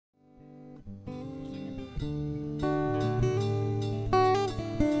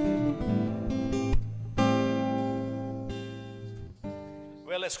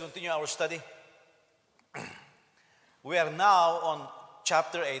let's continue our study. We are now on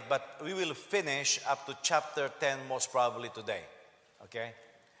chapter 8, but we will finish up to chapter 10 most probably today. Okay?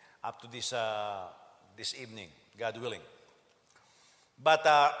 Up to this evening, God willing. But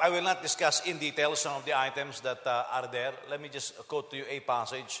I will not discuss in detail some of the items that are there. Let me just quote to you a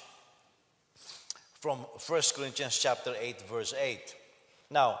passage from 1 Corinthians chapter 8, verse 8.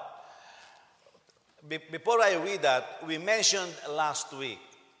 Now, before I read that, we mentioned last week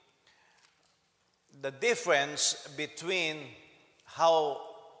the difference between how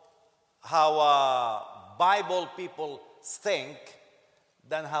Bible people think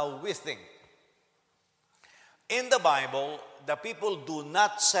than how we think. In the Bible, the people do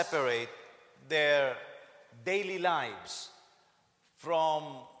not separate their daily lives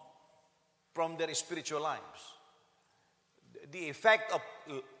from their spiritual lives. The effect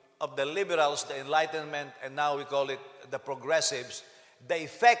of the liberals, the Enlightenment, and now we call it the progressives, the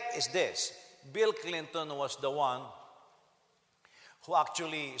effect is this. Bill Clinton was the one who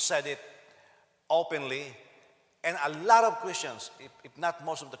actually said it openly, and a lot of Christians, if not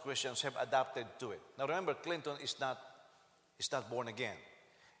most of the Christians, have adapted to it. Now remember, Clinton is not born again.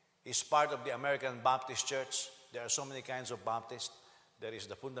 He's part of the American Baptist Church. There are so many kinds of Baptists. There is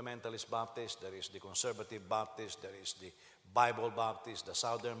the Fundamentalist Baptist, there is the Conservative Baptist, there is the Bible Baptist, the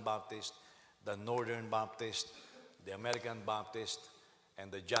Southern Baptist, the Northern Baptist, the American Baptist,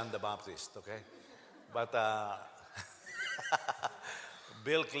 and the John the Baptist, okay? But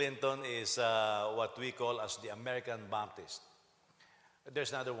Bill Clinton is what we call as the American Baptist.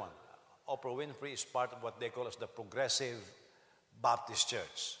 There's another one. Oprah Winfrey is part of what they call as the Progressive Baptist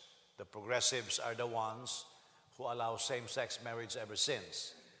Church. The progressives are the ones who allow same-sex marriage ever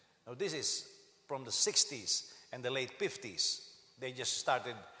since. Now this is from the 60s and the late 50s. They just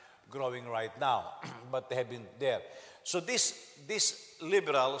started growing right now, but they have been there. So these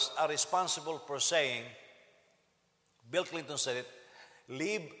liberals are responsible for saying, Bill Clinton said it,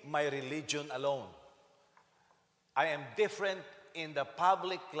 leave my religion alone. I am different in the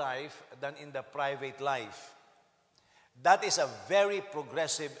public life than in the private life. That is a very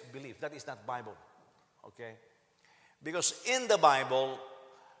progressive belief. That is not Bible. Okay? Because in the Bible,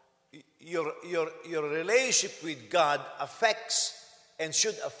 your relationship with God affects and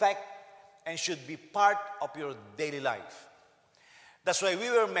should be part of your daily life. That's why we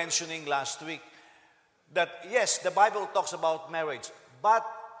were mentioning last week that yes, the Bible talks about marriage, but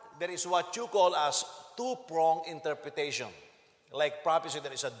there is what you call as two-pronged interpretation. Like prophecy,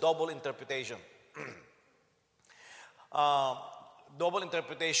 there is a double interpretation. Double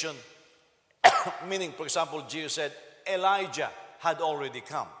interpretation, meaning, for example, Jesus said, Elijah had already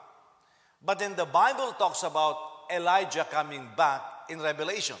come. But then the Bible talks about Elijah coming back in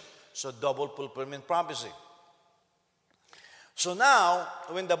Revelation. So double fulfillment prophecy. So now,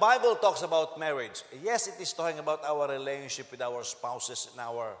 when the Bible talks about marriage, yes, it is talking about our relationship with our spouses and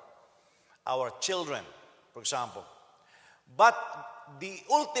our children, for example. But the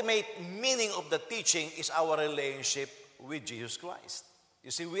ultimate meaning of the teaching is our relationship with Jesus Christ.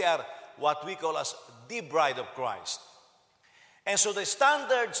 You see, we are what we call as the bride of Christ. And so the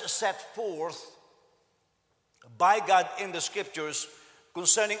standards set forth by God in the Scriptures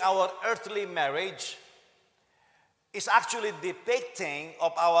concerning our earthly marriage is actually depicting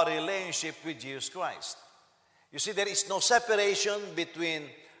of our relationship with Jesus Christ. You see, there is no separation between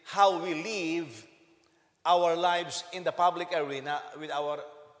how we live our lives in the public arena with our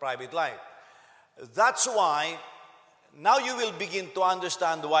private life. That's why now you will begin to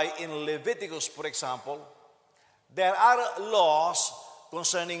understand why in Leviticus, for example, there are laws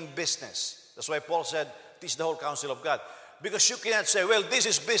concerning business. That's why Paul said, teach the whole counsel of God. Because you cannot say, well, this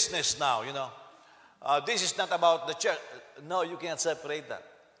is business now, you know. This is not about the church. No, you cannot separate that.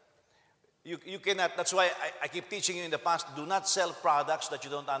 You cannot, that's why I keep teaching you in the past, do not sell products that you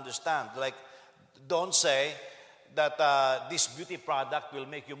don't understand. Like, don't say that this beauty product will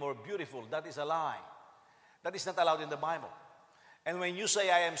make you more beautiful. That is a lie. That is not allowed in the Bible. And when you say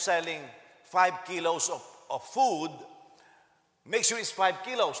I am selling 5 kilos of food, make sure it's 5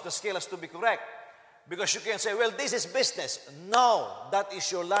 kilos. The scale has to be correct. Because you can say, well, this is business. No, that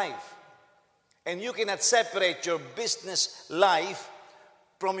is your life. And you cannot separate your business life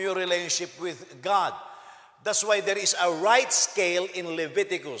from your relationship with God. That's why there is a right scale in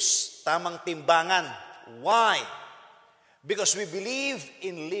Leviticus. Tamang timbangan. Why? Because we believe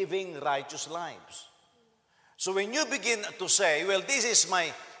in living righteous lives. So when you begin to say, well, this is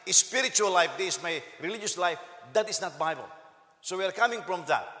my spiritual life, this is my religious life, that is not Bible. So we are coming from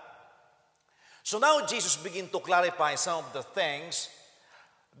that. So now Jesus begins to clarify some of the things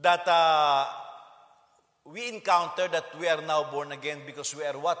that we encounter that we are now born again because we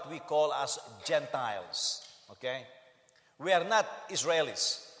are what we call as Gentiles. Okay? We are not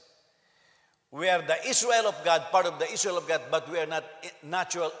Israelis. We are the Israel of God, part of the Israel of God, but we are not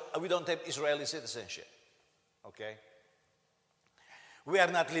natural, we don't have Israeli citizenship. Okay? We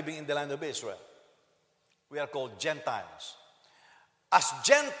are not living in the land of Israel. We are called Gentiles. As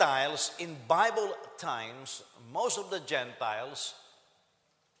Gentiles, in Bible times, most of the Gentiles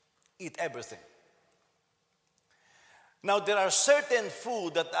eat everything. Now, there are certain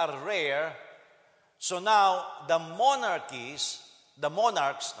food that are rare. So now, the monarchs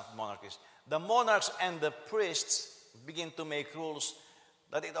and the priests begin to make rules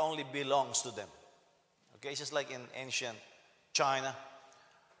that it only belongs to them. Okay, it's just like in ancient China.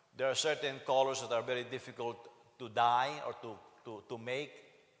 There are certain colors that are very difficult to dye or to make,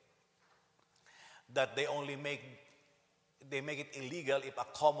 that they make it illegal if a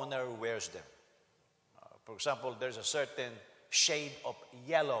commoner wears them. For example, there's a certain shade of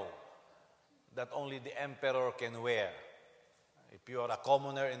yellow that only the emperor can wear. If you are a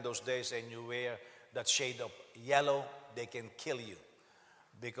commoner in those days and you wear that shade of yellow, they can kill you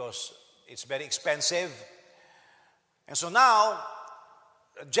because it's very expensive. And so now,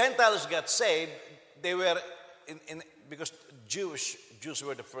 Gentiles got saved. They were because Jews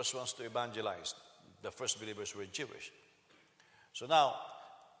were the first ones to evangelize. The first believers were Jewish. So now,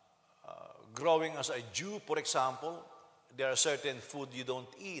 growing as a Jew, for example, there are certain food you don't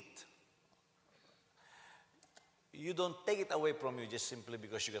eat. You don't take it away from you just simply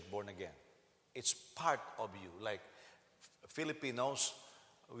because you got born again. It's part of you. Like Filipinos,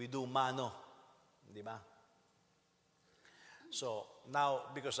 we do mano. Di ba? So now,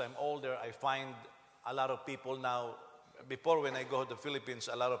 because I'm older, I find a lot of people now, before when I go to the Philippines,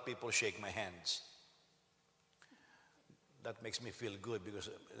 a lot of people shake my hands. That makes me feel good because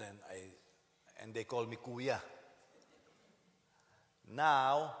then and they call me kuya.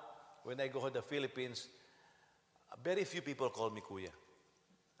 Now, when I go to the Philippines, very few people call me kuya.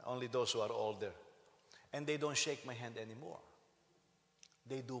 Only those who are older. And they don't shake my hand anymore.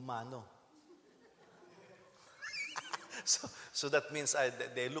 They do mano. So that means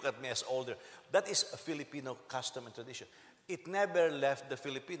they look at me as older. That is a Filipino custom and tradition. It never left the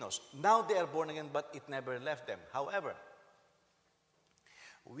Filipinos. Now they are born again, but it never left them. However,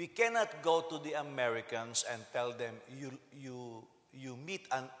 we cannot go to the Americans and tell them, you meet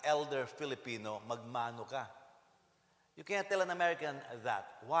an elder Filipino, magmano ka. You can't tell an American that.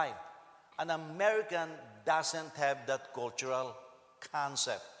 Why? An American doesn't have that cultural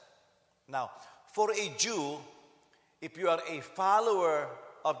concept. Now, for a Jew, if you are a follower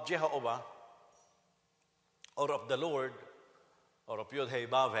of Jehovah, or of the Lord, or of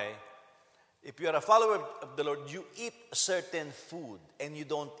Yod-Heh-Vav-Heh, if you are a follower of the Lord, you eat certain food, and you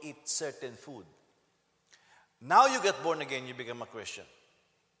don't eat certain food. Now you get born again, you become a Christian.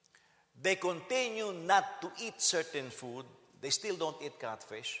 They continue not to eat certain food. They still don't eat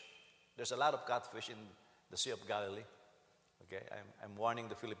catfish. There's a lot of catfish in the Sea of Galilee. Okay, I'm warning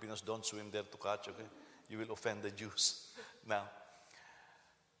the Filipinos, don't swim there to catch, okay? You will offend the Jews. Now,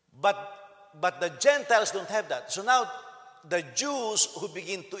 but the Gentiles don't have that. So now, the Jews who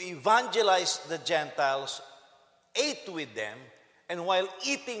begin to evangelize the Gentiles ate with them, and while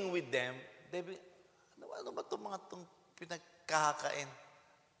eating with them, ano ba itong mga pinagkakain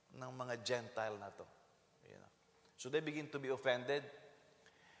ng mga Gentile na to? You know? So they begin to be offended,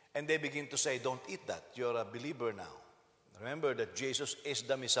 and they begin to say, don't eat that. You're a believer now. Remember that Jesus is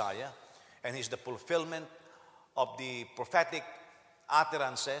the Messiah, and He's the fulfillment of the prophetic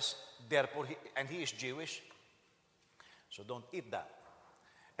utterances. Therefore, He is Jewish. So don't eat that.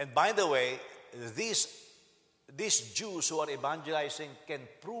 And by the way, these Jews who are evangelizing can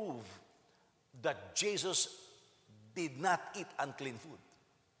prove that Jesus did not eat unclean food.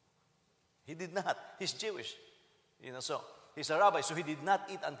 He did not. He's Jewish. You know, so he's a rabbi, so he did not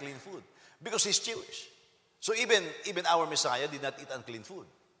eat unclean food because he's Jewish. So even our Messiah did not eat unclean food.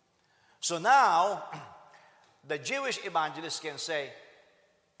 So now, the Jewish evangelists can say,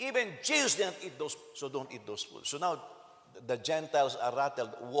 even Jews didn't eat those, so don't eat those foods. So now, the Gentiles are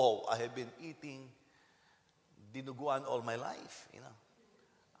rattled. Whoa, I have been eating dinuguan all my life. You know,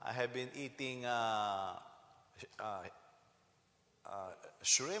 I have been eating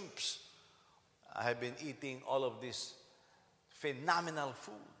shrimps. I have been eating all of this phenomenal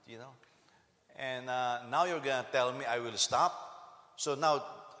food. You know, and now you're gonna tell me I will stop. So now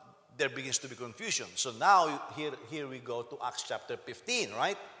there begins to be confusion. So now here we go to Acts chapter 15,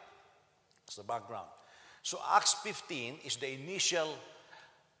 right? That's the background. So Acts 15 is the initial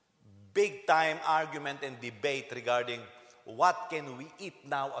big-time argument and debate regarding what can we eat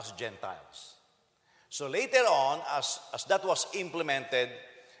now as Gentiles. So later on, as that was implemented,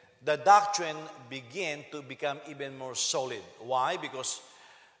 the doctrine began to become even more solid. Why? Because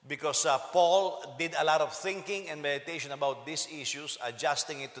Paul did a lot of thinking and meditation about these issues,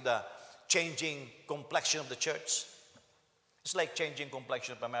 adjusting it to the changing complexion of the church. It's like changing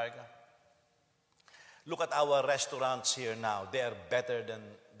complexion of America. Look at our restaurants here now. They are better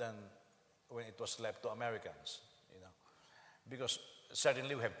than when it was left to Americans, because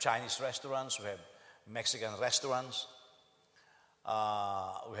certainly we have Chinese restaurants, we have Mexican restaurants,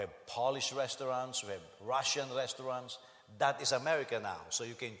 we have Polish restaurants, we have Russian restaurants. That is America now, so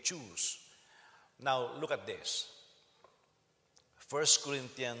you can choose. Now look at this. 1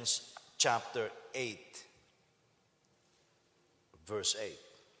 Corinthians chapter 8, verse 8.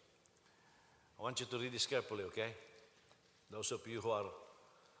 I want you to read this carefully, okay? Those of you who are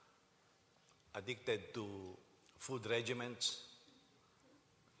addicted to food regimens,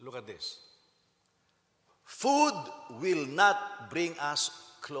 look at this. Food will not bring us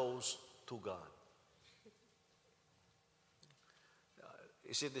close to God.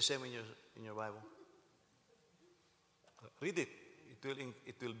 Is it the same in your Bible? Read it.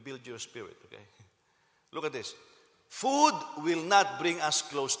 It will build your spirit, okay? Look at this. Food will not bring us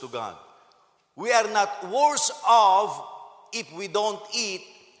close to God. We are not worse off if we don't eat,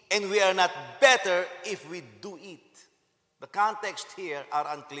 and we are not better if we do eat. The context here are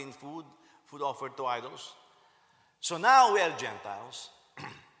unclean food offered to idols. So now we are Gentiles,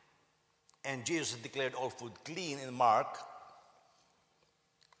 and Jesus declared all food clean in Mark.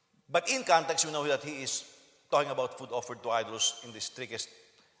 But in context, we know that he is talking about food offered to idols in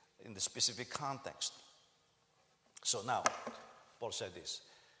the specific context. So now, Paul said this: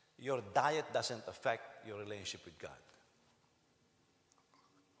 your diet doesn't affect your relationship with God.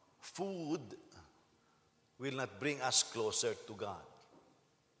 Food will not bring us closer to God.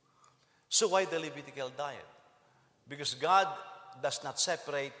 So why the Levitical diet? Because God does not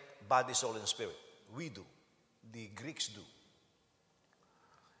separate body, soul, and spirit. We do. The Greeks do.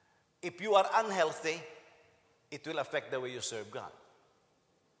 If you are unhealthy, it will affect the way you serve God.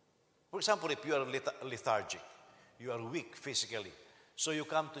 For example, if you are lethargic, you are weak physically, so you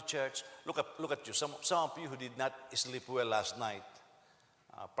come to church, look at you. Some of you who did not sleep well last night,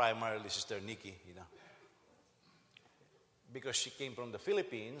 primarily Sister Nikki, because she came from the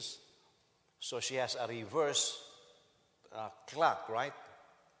Philippines, so she has a reverse clock, right?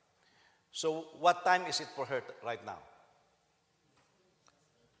 So what time is it for her right now?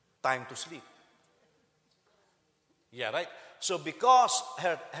 Time to sleep. Yeah, right? So because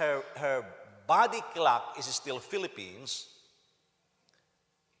her body clock is still Philippines,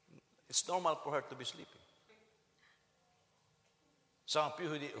 it's normal for her to be sleeping. Some of you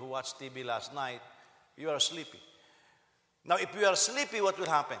who watched TV last night, you are sleepy. Now, if you are sleepy, what will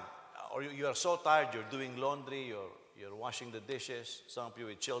happen? Or you are so tired, you're doing laundry, you're washing the dishes. Some of you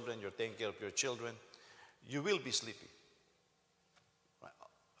with children, you're taking care of your children. You will be sleepy.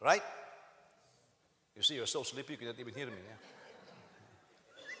 Right? You see, you're so sleepy, you cannot even hear me.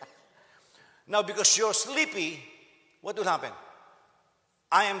 Yeah? Now, because you're sleepy, what will happen?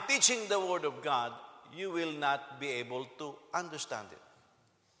 I am teaching the Word of God. You will not be able to understand it.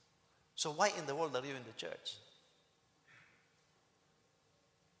 So why in the world are you in the church?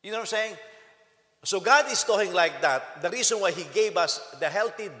 You know what I'm saying? So God is talking like that. The reason why He gave us the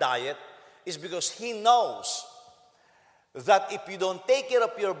healthy diet is because He knows that if you don't take care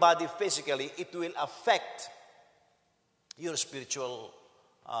of your body physically, it will affect your spiritual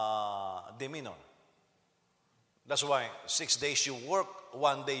demeanor. That's why 6 days you work,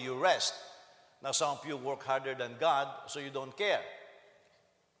 1 day you rest. Now some of you work harder than God, so you don't care.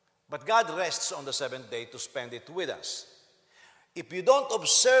 But God rests on the 7th day to spend it with us. If you don't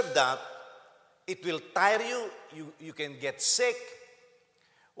observe that, it will tire you. You can get sick.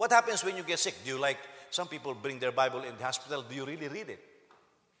 What happens when you get sick? Do you like, some people bring their Bible in the hospital. Do you really read it?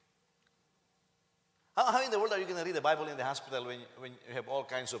 How in the world are you going to read the Bible in the hospital when you have all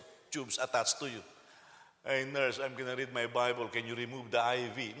kinds of tubes attached to you? Hey, nurse, I'm going to read my Bible. Can you remove the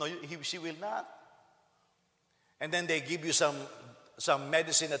IV? No, she will not. And then they give you some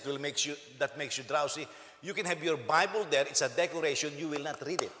medicine that makes you drowsy. You can have your Bible there. It's a decoration. You will not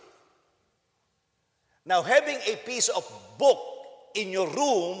read it. Now, having a piece of book in your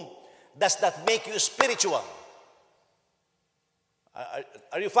room does not make you spiritual.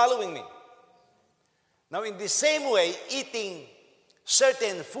 Are you following me? Now, in the same way, eating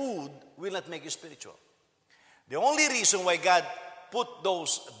certain food will not make you spiritual. The only reason why God put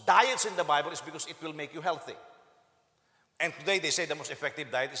those diets in the Bible is because it will make you healthy. And today they say the most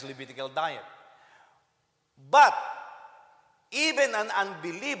effective diet is Levitical diet. But even an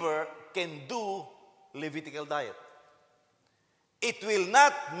unbeliever can do Levitical diet. It will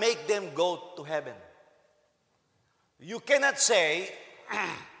not make them go to heaven. You cannot say,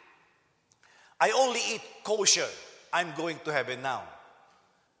 I only eat kosher. I'm going to heaven now.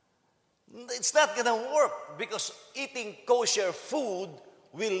 It's not going to work because eating kosher food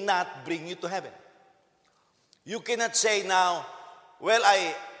will not bring you to heaven. You cannot say now, well,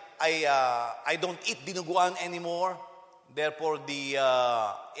 I don't eat dinuguan anymore. Therefore, the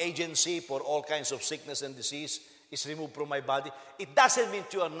agency for all kinds of sickness and disease is removed from my body. It doesn't mean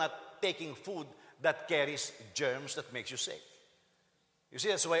you are not taking food that carries germs that makes you sick. You see,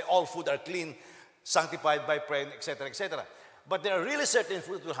 that's why all food are clean, sanctified by prayer, etc., etc. But there are really certain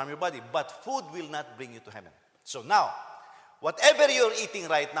food that will harm your body, but food will not bring you to heaven. So now, whatever you're eating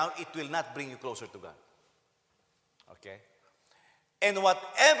right now, it will not bring you closer to God. Okay? And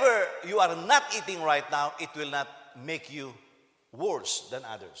whatever you are not eating right now, it will not make you worse than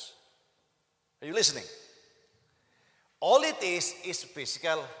others. Are you listening? All it is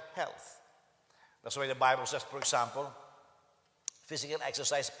physical health. That's why the Bible says, for example, physical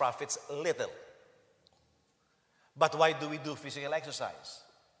exercise profits little. But why do we do physical exercise?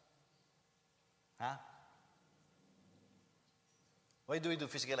 Huh? Why do we do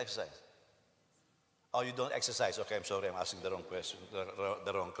physical exercise? Oh, you don't exercise. Okay, I'm sorry, I'm asking the wrong question,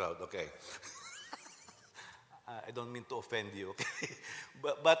 the wrong crowd. Okay. I don't mean to offend you, okay?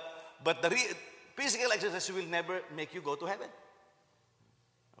 but the physical exercise will never make you go to heaven.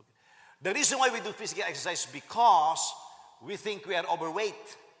 Okay. The reason why we do physical exercise is because we think we are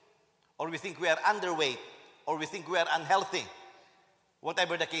overweight, or we think we are underweight, or we think we are unhealthy,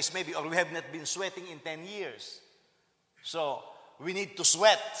 whatever the case may be, or we have not been sweating in 10 years. So we need to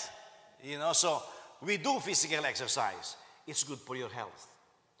sweat, so we do physical exercise. It's good for your health.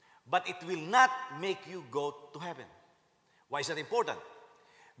 But it will not make you go to heaven. Why is that important?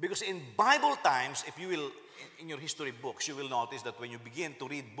 Because in Bible times, if you will, in your history books, you will notice that when you begin to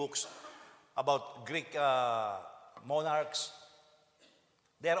read books about Greek monarchs,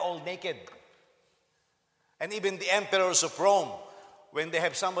 they are all naked. And even the emperors of Rome, when they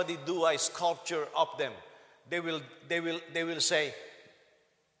have somebody do a sculpture of them, they will say,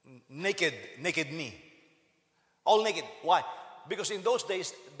 naked me. All naked. Why? Because in those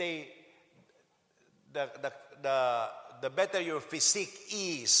days, the better your physique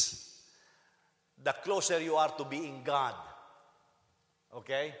is, the closer you are to being God.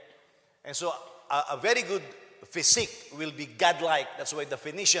 Okay? And so a very good physique will be godlike. That's why the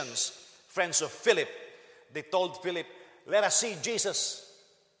Phoenicians, friends of Philip, they told Philip, let us see Jesus.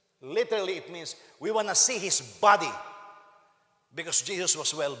 Literally, it means we want to see his body. Because Jesus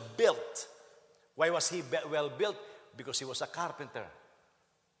was well built. Why was he well built? Because he was a carpenter.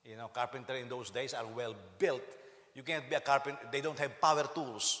 Carpenter in those days are well built. You can't be a carpenter. They don't have power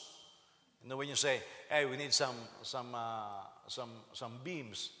tools. When you say, hey, we need some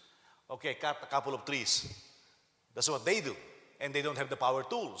beams. Okay, cut a couple of trees. That's what they do. And they don't have the power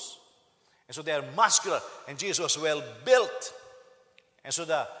tools. And so they are muscular. And Jesus was well built. And so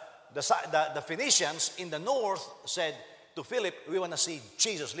the Phoenicians in the north said to Philip, we want to see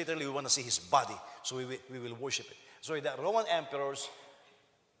Jesus. Literally, we want to see his body. So we will worship it. So the Roman emperors,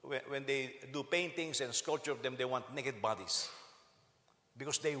 when they do paintings and sculpture of them, they want naked bodies.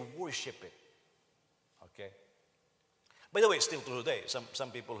 Because they worship it. Okay? By the way, still today,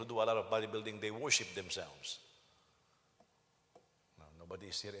 some people who do a lot of bodybuilding, they worship themselves. No, nobody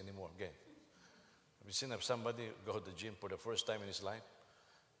is here anymore. Again. Have you seen somebody go to the gym for the first time in his life?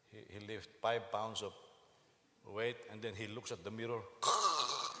 He lifts 5 pounds of weight, and then he looks at the mirror.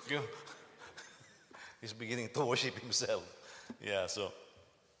 He's beginning to worship himself. Yeah, so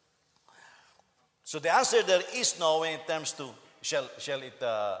the answer there is no in terms to shall it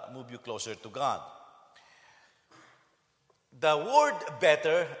move you closer to God. The word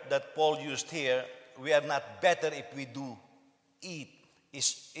better that Paul used here, we are not better if we do eat,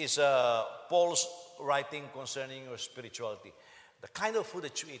 is Paul's writing concerning your spirituality. The kind of food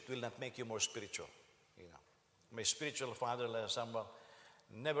that you eat will not make you more spiritual. My spiritual father, Samuel,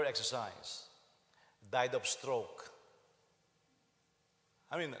 never exercised, died of stroke.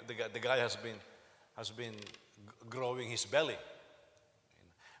 I mean, the guy has been growing his belly.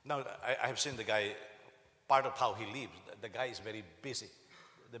 Now, I have seen the guy, part of how he lives. The guy is very busy.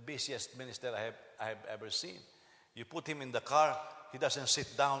 The busiest minister I have ever seen. You put him in the car, he doesn't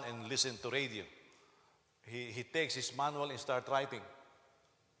sit down and listen to radio. He takes his manual and start writing.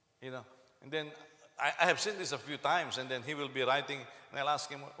 And then I have seen this a few times, and then he will be writing, and I'll ask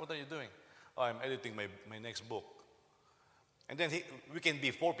him, what are you doing? Oh, I'm editing my next book. And then we can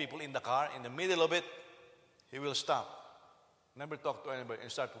be 4 people in the car. In the middle of it, he will stop, never talk to anybody,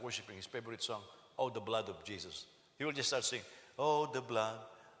 and start worshiping his favorite song Oh, the blood of Jesus. He will just start singing, oh, the blood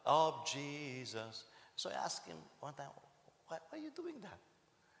of Jesus. So I asked him one time, why are you doing that?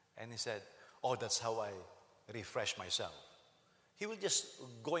 And he said, oh, that's how I refresh myself. He will just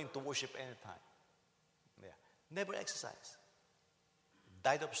go into worship anytime. Yeah. Never exercise.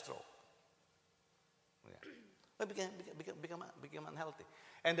 Died of stroke. Yeah. Well, become unhealthy.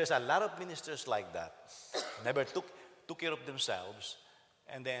 And there's a lot of ministers like that. Never took care of themselves,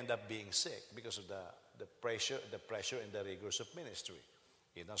 and they end up being sick because of the pressure and the rigors of ministry.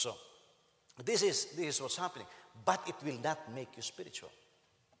 You know, so this is what's happening. But it will not make you spiritual.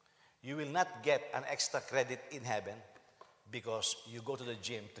 You will not get an extra credit in heaven because you go to the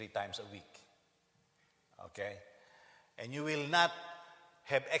gym 3 times a week. Okay? And you will not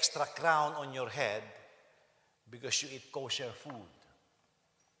have extra crown on your head because you eat kosher food.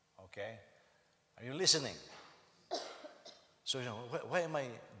 Okay? Are you listening? So, you know, why am I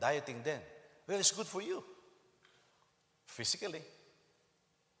dieting then? Well, it's good for you. Physically.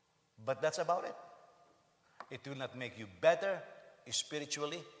 But that's about it. It will not make you better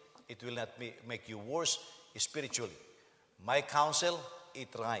spiritually. It will not make you worse spiritually. My counsel,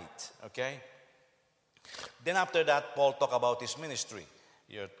 eat right. Okay? Then after that, Paul talked about his ministry.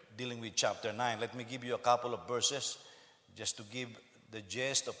 You're dealing with chapter 9. Let me give you a couple of verses just to give the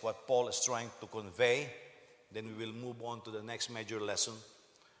gist of what Paul is trying to convey. Then we will move on to the next major lesson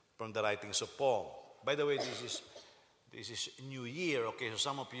from the writings of Paul. By the way, this is New Year. Okay, so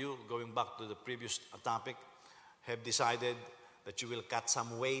some of you, going back to the previous topic, have decided that you will cut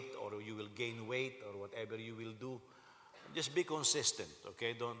some weight or you will gain weight or whatever you will do. Just be consistent,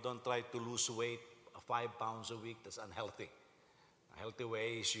 okay? Don't try to lose weight 5 pounds a week. That's unhealthy. A healthy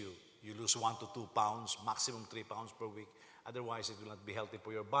way is you lose 1 to 2 pounds, maximum 3 pounds per week. Otherwise, it will not be healthy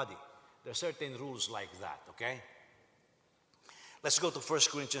for your body. There are certain rules like that, okay? Let's go to 1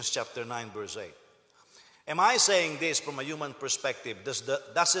 Corinthians chapter 9, verse 8. Am I saying this from a human perspective?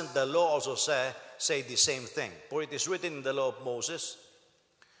 Doesn't the law also say the same thing? For it is written in the law of Moses,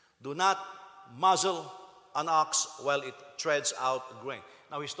 do not muzzle an ox while it treads out grain.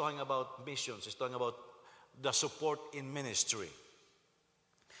 Now he's talking about missions. He's talking about the support in ministry.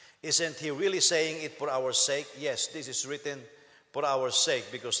 Isn't he really saying it for our sake? Yes, this is written for our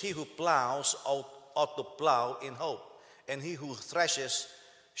sake, because he who plows ought to plow in hope, and he who threshes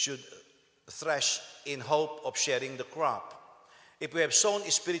should thresh in hope of sharing the crop. If we have sown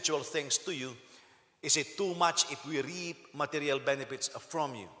spiritual things to you, is it too much if we reap material benefits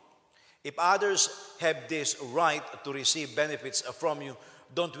from you? If others have this right to receive benefits from you,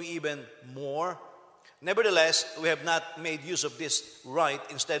 don't we even more? Nevertheless, we have not made use of this right.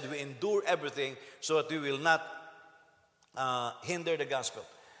 Instead, we endure everything so that we will not hinder the gospel.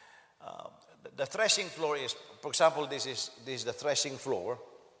 The threshing floor is, for example, this is the threshing floor.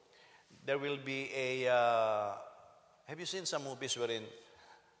 There will be have you seen some movies wherein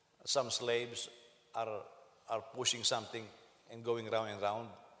some slaves are pushing something and going round and round?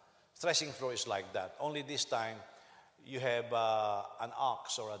 Threshing floor is like that. Only this time, you have an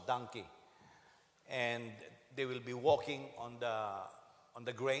ox or a donkey, and they will be walking on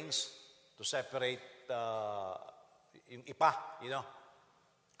the grains to separate yung ipa, you know.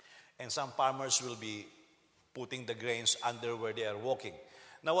 And some farmers will be putting the grains under where they are walking.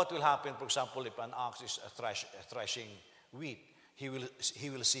 Now, what will happen, for example, if an ox is threshing wheat, he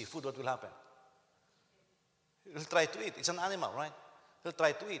will see food. What will happen? He'll try to eat. It's an animal, right? He'll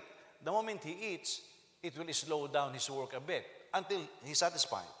try to eat. The moment he eats, it will slow down his work a bit until he's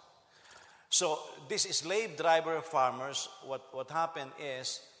satisfied. So these slave driver farmers, what happened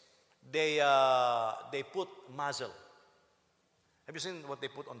is they put muzzle. Have you seen what they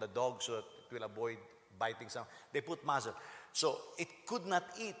put on the dog so that it will avoid biting some? They put muzzle. So it could not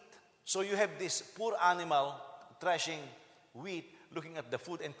eat. So you have this poor animal threshing wheat, looking at the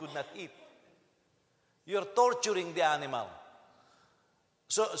food and could not eat. You're torturing the animal.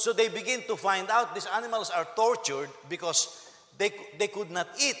 So they begin to find out these animals are tortured because they could not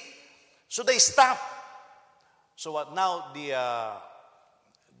eat. So they stop. So what now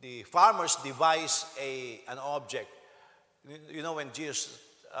the farmers devise an object. You know, when Jesus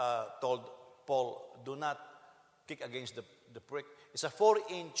told Paul, do not kick against the prick. It's a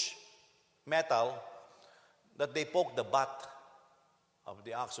 4-inch metal that they poke the butt of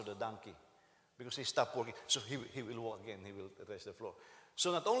the ox or the donkey because he stopped working. So he will walk again. He will rest the floor.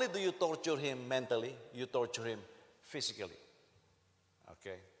 So not only do you torture him mentally, you torture him physically.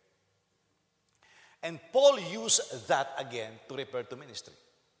 Okay? And Paul used that again to refer to ministry.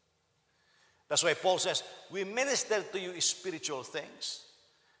 That's why Paul says, we minister to you spiritual things.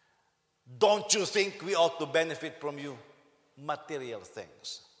 Don't you think we ought to benefit from you material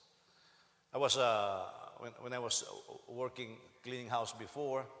things? I was, when I was working, cleaning house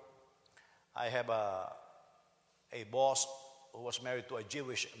before, I have a boss who was married to a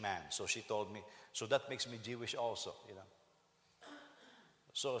Jewish man. So she told me, so that makes me Jewish also, you know.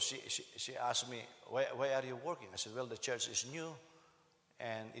 So she asked me, why are you working? I said, well, the church is new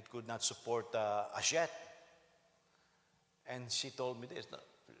and it could not support us yet. And she told me this,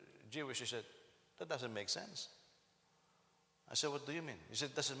 Jewish. She said, that doesn't make sense. I said, what do you mean? He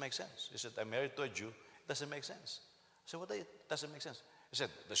said, it doesn't make sense. He said, I'm married to a Jew. It doesn't make sense. I said, what do you, doesn't make sense? He said,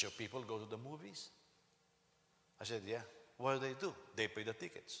 does your people go to the movies? I said, yeah. What do? They pay the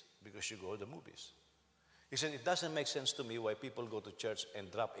tickets because you go to the movies. He said, it doesn't make sense to me why people go to church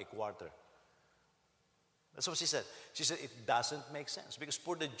and drop a quarter. That's what she said. She said, it doesn't make sense. Because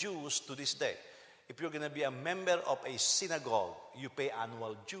for the Jews to this day, if you're going to be a member of a synagogue, you pay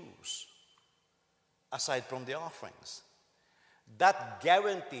annual dues, aside from the offerings. That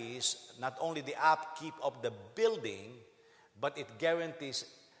guarantees not only the upkeep of the building, but it guarantees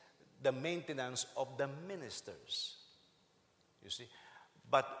the maintenance of the ministers. You see?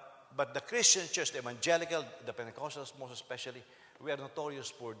 But the Christian church, the evangelical, the Pentecostals most especially, we are notorious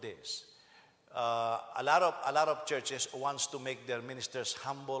for this. A lot of churches wants to make their ministers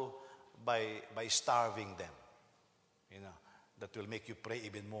humble by starving them. You know, that will make you pray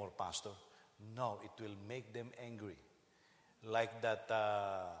even more, Pastor. No, it will make them angry. Like that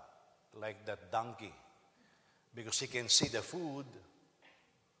donkey. Because he can see the food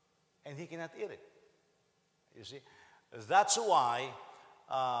and he cannot eat it. You see? That's why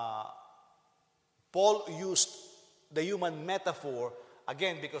Paul used the human metaphor,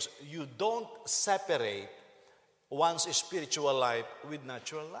 again, because you don't separate one's spiritual life with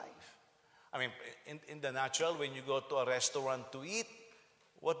natural life. I mean, in the natural, when you go to a restaurant to eat,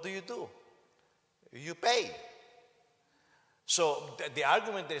 what do? You pay. So the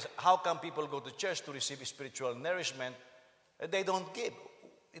argument is, how come people go to church to receive spiritual nourishment and they don't give?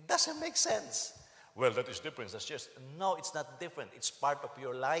 It doesn't make sense. Well, that is different. That's just, no, it's not different. It's part of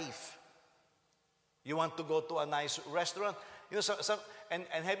your life. You want to go to a nice restaurant? You know,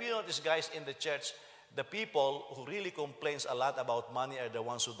 and have you noticed, guys, in the church, the people who really complains a lot about money are the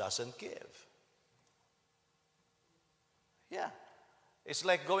ones who doesn't give. Yeah. It's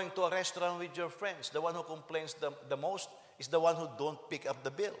like going to a restaurant with your friends. The one who complains the most is the one who don't pick up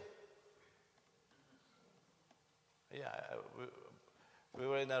the bill. Yeah, we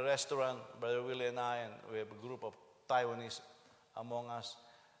were in a restaurant, Brother Willie and I, and we have a group of Taiwanese among us,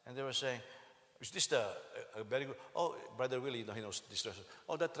 and they were saying, is this a very good, oh, Brother Willie, you know, he knows this restaurant.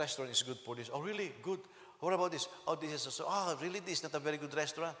 Oh, that restaurant is good for this. Oh, really? Good. What about this? Oh, this is so, oh, really, this is not a very good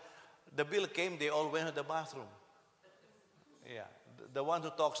restaurant. The bill came, they all went to the bathroom. Yeah, the one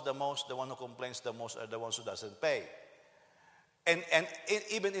who talks the most, the one who complains the most are the ones who doesn't pay. And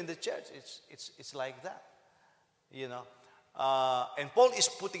even in the church, it's like that, you know. And Paul is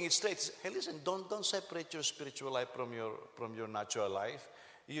putting it straight. Says, hey, listen, don't separate your spiritual life from your natural life.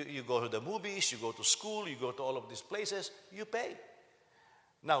 You go to the movies, you go to school, you go to all of these places, you pay.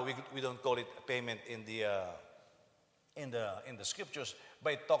 Now we don't call it payment in the scriptures,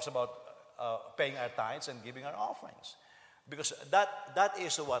 but it talks about paying our tithes and giving our offerings, because that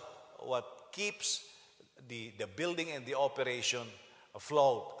is what keeps the building and the operation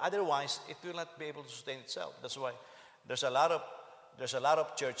afloat. Otherwise, it will not be able to sustain itself. That's why there's a lot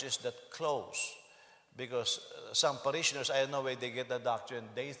of churches that close, because some parishioners, I don't know where they get the doctrine,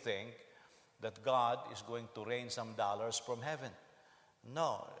 they think that God is going to rain some dollars from heaven.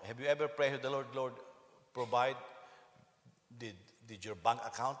 No. Have you ever prayed to the Lord, Lord, provide? Did your bank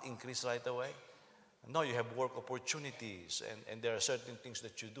account increase right away? No, you have work opportunities, and there are certain things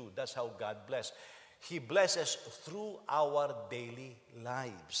that you do. That's how God bless. He blesses through our daily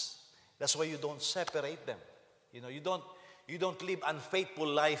lives. That's why you don't separate them. You know, you don't live unfaithful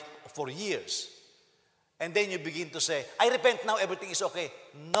life for years. And then you begin to say, I repent now, everything is okay.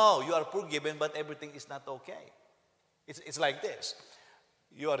 No, you are forgiven, but everything is not okay. It's like this.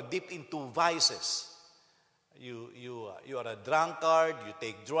 You are deep into vices. You are a drunkard, you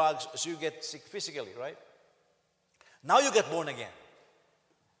take drugs, so you get sick physically, right? Now you get born again.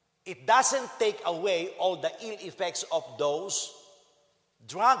 It doesn't take away all the ill effects of those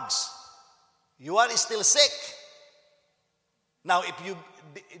drugs. You are still sick. Now,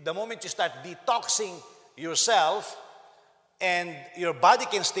 the moment you start detoxing yourself and your body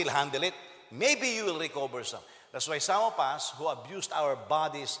can still handle it, maybe you will recover some. That's why some of us who abused our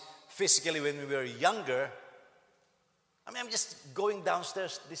bodies physically when we were younger, I mean, I'm just going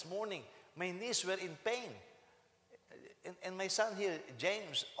downstairs this morning. My knees were in pain. And my son here,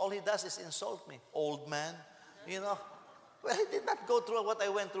 James, all he does is insult me. Old man, you know. Well, I did not go through what I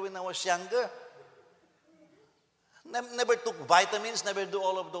went through when I was younger. Never took vitamins, never do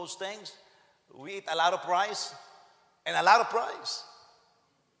all of those things. We eat a lot of rice, and a lot of rice,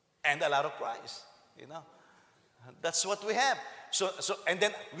 and a lot of rice, you know. That's what we have. And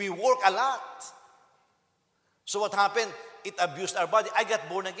then we work a lot. So what happened? It abused our body. I got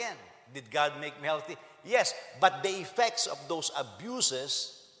born again. Did God make me healthy? Yes, but the effects of those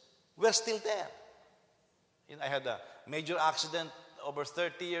abuses were still there. You know, I had a major accident over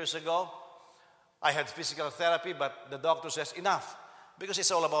 30 years ago. I had physical therapy, but the doctor says, enough, because it's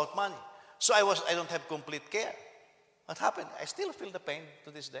all about money. So I don't have complete care. What happened? I still feel the pain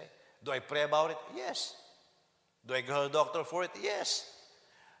to this day. Do I pray about it? Yes. Do I go to the doctor for it? Yes.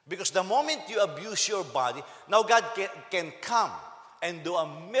 Because the moment you abuse your body, now God can come and do a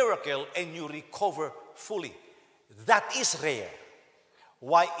miracle and you recover fully. That is rare.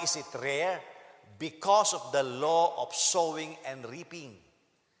 Why is it rare? Because of the law of sowing and reaping.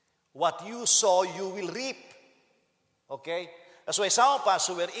 What you sow, you will reap. Okay? That's why some of us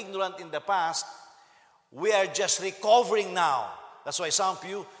who were ignorant in the past, we are just recovering now. That's why some of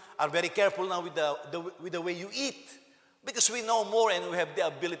you are very careful now with the way you eat. Because we know more and we have the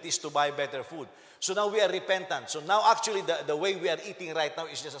abilities to buy better food. So now we are repentant. So now actually the way we are eating right now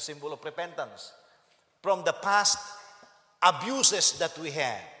is just a symbol of repentance. From the past abuses that we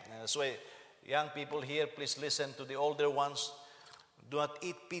had. And that's why young people here, please listen to the older ones. Do not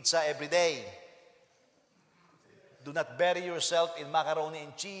eat pizza every day. Do not bury yourself in macaroni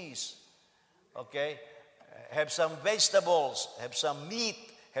and cheese. Okay? Have some vegetables, have some meat,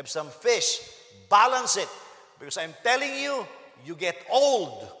 have some fish. Balance it. Because I'm telling you, you get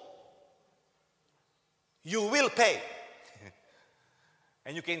old. You will pay.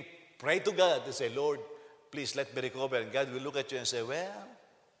 And you can pray to God and say, Lord, please let me recover. And God will look at you and say, well,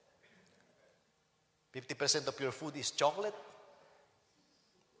 50% of your food is chocolate.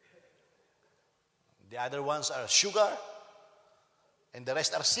 The other ones are sugar. And the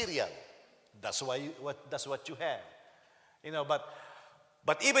rest are cereal. That's what you have. You know,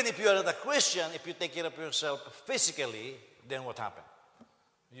 but even if you are not a Christian, if you take care of yourself physically, then what happened?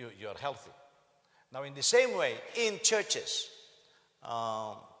 You are healthy. Now, in the same way, in churches,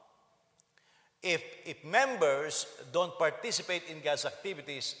 if members don't participate in God's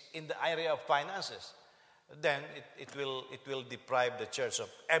activities in the area of finances, then it will deprive the church of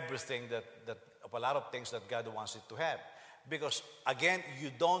everything of a lot of things that God wants it to have. Because, again,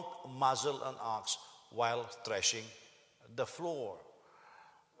 you don't muzzle an ox while threshing the floor.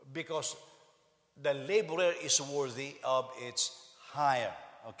 Because the laborer is worthy of its hire.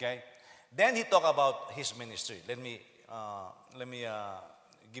 Okay? Then he talked about his ministry. Let me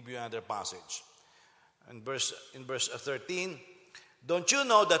give you another passage. In verse 13, don't you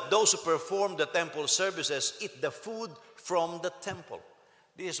know that those who perform the temple services eat the food from the temple?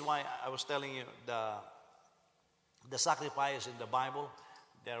 This is why I was telling you the sacrifice in the Bible,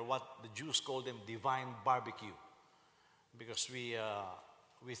 they're what the Jews call them divine barbecue. Because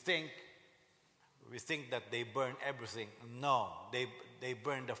we think that they burn everything. No, they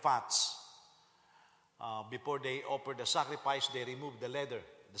burn the fats. Before they offer the sacrifice, they remove the leather,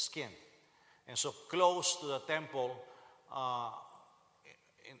 the skin. And so close to the temple,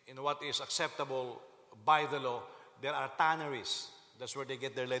 in what is acceptable by the law, there are tanneries. That's where they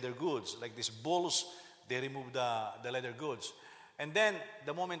get their leather goods. Like these bulls, they remove the leather goods. And then,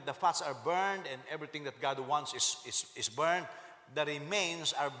 the moment the fats are burned and everything that God wants is burned, the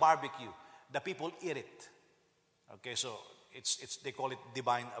remains are barbecue. The people eat it. Okay, so they call it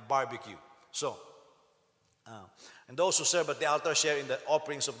divine barbecue. So, and those who serve at the altar share in the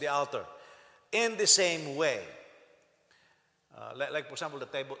offerings of the altar. In the same way, like for example,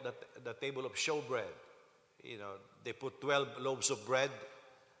 the table of showbread. You know, they put 12 loaves of bread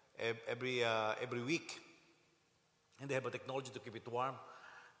every week, and they have a technology to keep it warm.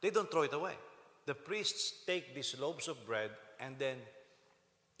 They don't throw it away. The priests take these loaves of bread and then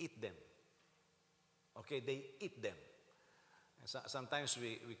eat them. Okay, they eat them. And sometimes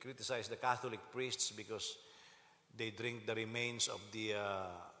we criticize the Catholic priests because they drink the remains of the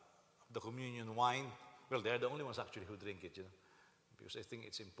communion wine. Well, they're the only ones actually who drink it, you know, because I think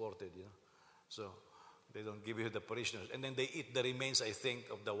it's imported, you know. So they don't give you the parishioners. And then they eat the remains, I think,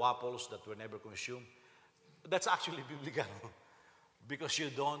 of the waffles that were never consumed. That's actually biblical because you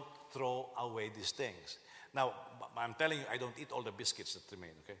don't throw away these things. Now, I'm telling you, I don't eat all the biscuits that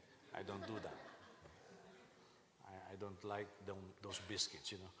remain, okay? I don't do that. I don't like those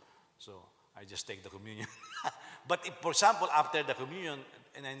biscuits, you know. So I just take the communion. But if, for example, after the communion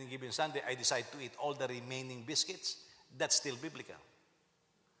and any given Sunday, I decide to eat all the remaining biscuits, that's still biblical.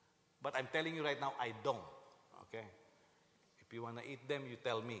 But I'm telling you right now, I don't, okay? If you want to eat them, you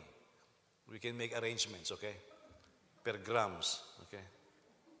tell me. We can make arrangements, okay? Per grams, okay?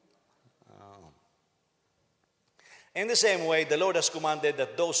 In the same way, the Lord has commanded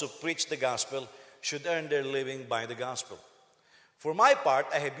that those who preach the gospel should earn their living by the gospel. For my part,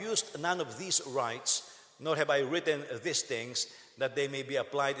 I have used none of these rights, nor have I written these things, that they may be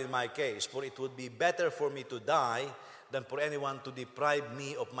applied in my case. For it would be better for me to die than for anyone to deprive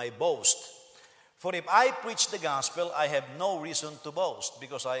me of my boast. For if I preach the gospel, I have no reason to boast,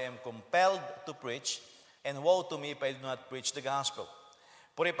 because I am compelled to preach, and woe to me if I do not preach the gospel.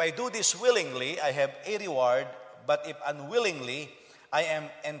 For if I do this willingly, I have a reward, but if unwillingly, I am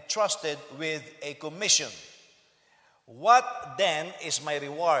entrusted with a commission. What then is my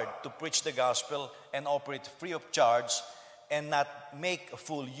reward? To preach the gospel and offer it free of charge, and not make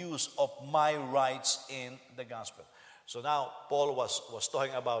full use of my rights in the gospel. So now Paul was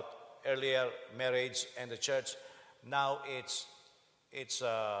talking about earlier marriage and the church. Now it's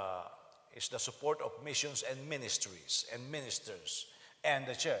the support of missions and ministries and ministers and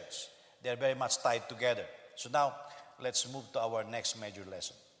the church. They're very much tied together. So now let's move to our next major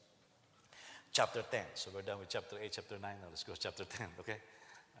lesson. Chapter 10. So we're done with chapter 8, chapter 9. Now let's go to chapter 10, okay?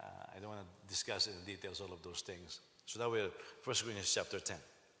 I don't want to discuss in details all of those things. So now we're 1 Corinthians chapter 10.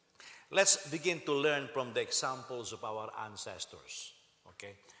 Let's begin to learn from the examples of our ancestors,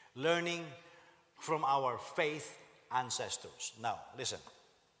 okay? Learning from our faith ancestors. Now, listen.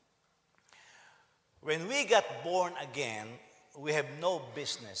 When we got born again, we have no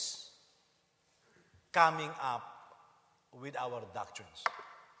business coming up with our doctrines.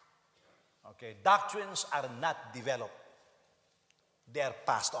 Okay, doctrines are not developed. They are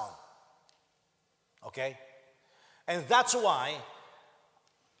passed on. Okay? And that's why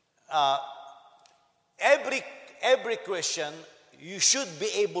every Christian, you should be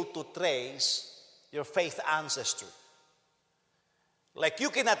able to trace your faith ancestry. Like you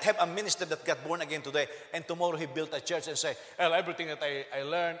cannot have a minister that got born again today and tomorrow he built a church and say, well, everything that I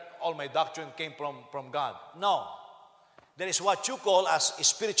learned, all my doctrine came from God. No. There is what you call as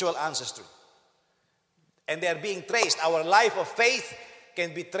spiritual ancestry. And they are being traced. Our life of faith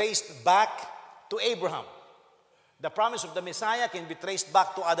can be traced back to Abraham. The promise of the Messiah can be traced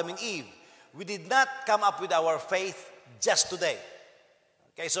back to Adam and Eve. We did not come up with our faith just today.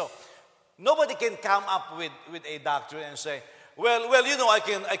 Okay, so nobody can come up with a doctrine and say, well, you know, I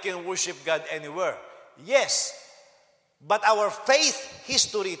can worship God anywhere. Yes, but our faith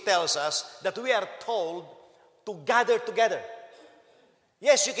history tells us that we are told to gather together.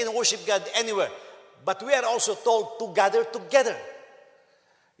 Yes, you can worship God anywhere, but we are also told to gather together.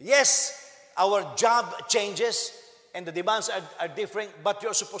 Yes, our job changes and the demands are different, but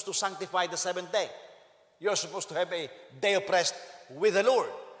you're supposed to sanctify the seventh day. You're supposed to have a day of rest with the Lord.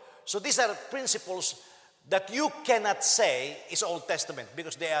 So these are principles that you cannot say is Old Testament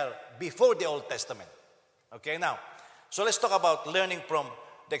because they are before the Old Testament. Okay, now, so let's talk about learning from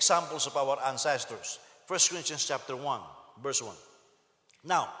the examples of our ancestors. 1 Corinthians chapter 1, verse 1.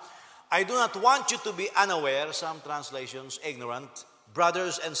 Now, I do not want you to be unaware, some translations, ignorant,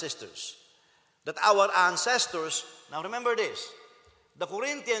 brothers and sisters, that our ancestors, now remember this, the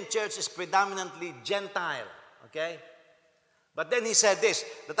Corinthian church is predominantly Gentile, okay? But then he said this,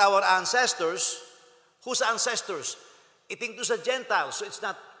 that our ancestors, whose ancestors? It includes the Gentiles, so it's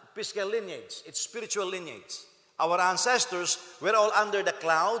not physical lineage, it's spiritual lineage. Our ancestors were all under the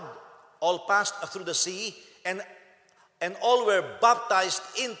cloud, all passed through the sea, and all were baptized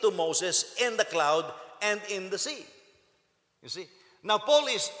into Moses in the cloud and in the sea. You see? Now Paul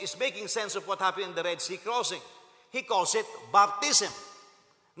is making sense of what happened in the Red Sea crossing. He calls it baptism.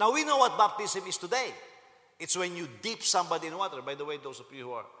 Now we know what baptism is today. It's when you dip somebody in water. By the way, those of you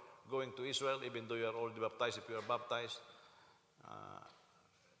who are going to Israel, even though you are already baptized, if you are baptized,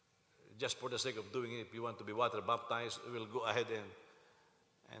 just for the sake of doing it, if you want to be water baptized, we'll go ahead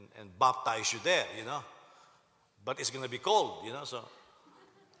and baptize you there, you know. But it's going to be cold, you know, so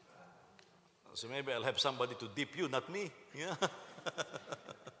maybe I'll have somebody to dip you, not me, you know.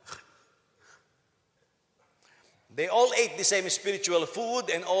 They all ate the same spiritual food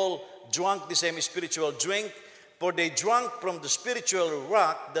and all drank the same spiritual drink, for they drank from the spiritual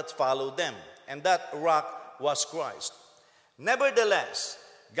rock that followed them, and that rock was Christ. Nevertheless,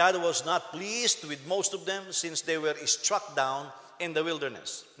 God was not pleased with most of them, since they were struck down in the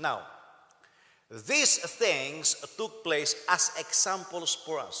wilderness. Now, these things took place as examples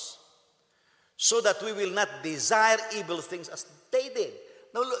for us, so that we will not desire evil things as they did.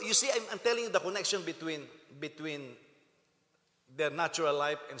 Now, look, you see, I'm telling you the connection between their natural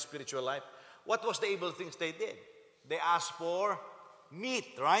life and spiritual life. What was the evil things they did? They asked for meat,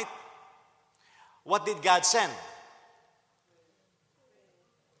 right? What did God send?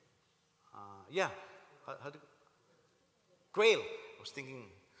 yeah, how do quail. I was thinking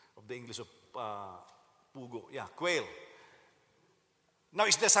of the English of pugo. Yeah, quail. Now,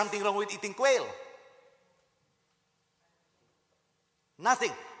 is there something wrong with eating quail?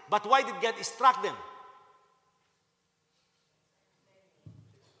 Nothing. But why did God instruct them?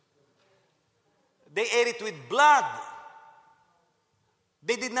 They ate it with blood.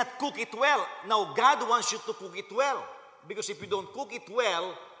 They did not cook it well. Now, God wants you to cook it well. Because if you don't cook it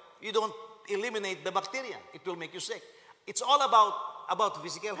well, you don't eliminate the bacteria. It will make you sick. It's all about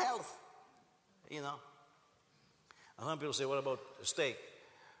physical health. You know. And some people say, what about steak?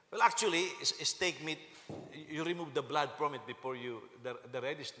 Well, actually, steak meat, you remove the blood from it before the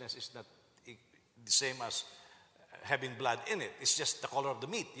reddishness is not the same as having blood in it. It's just the color of the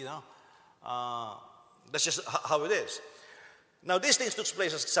meat, you know. That's just how it is. Now, these things took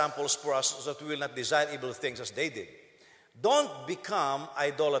place as examples for us so that we will not desire evil things as they did. Don't become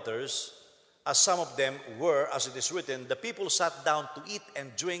idolaters, as some of them were, as it is written, the people sat down to eat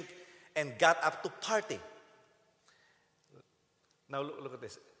and drink and got up to party. Now, look at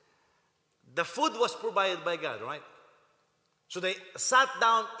this. The food was provided by God, right? So they sat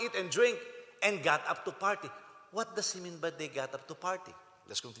down, eat and drink, and got up to party. What does he mean by they got up to party?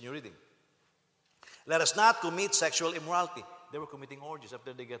 Let's continue reading. Let us not commit sexual immorality. They were committing orgies.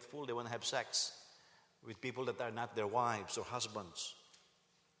 After they get full, they want to have sex with people that are not their wives or husbands.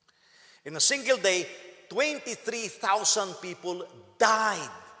 In a single day, 23,000 people died.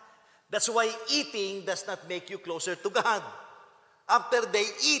 That's why eating does not make you closer to God. After they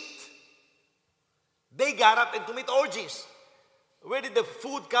eat, they got up and commit orgies. Where did the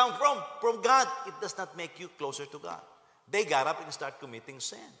food come from? From God. It does not make you closer to God. They got up and start committing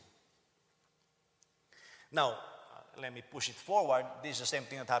sin. Now, let me push it forward. This is the same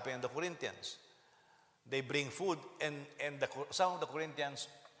thing that happened in the Corinthians. They bring food, and some of the Corinthians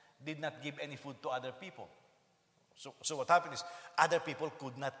did not give any food to other people. So what happened is, other people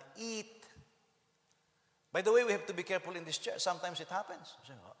could not eat. By the way, we have to be careful in this church. Sometimes it happens.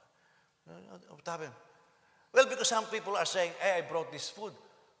 What happened? Well, because some people are saying, hey, I brought this food.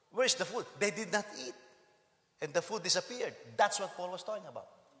 Where's the food? They did not eat. And the food disappeared. That's what Paul was talking about.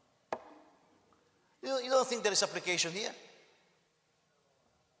 You don't think there is application here?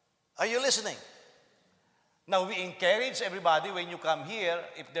 Are you listening? Now, we encourage everybody when you come here,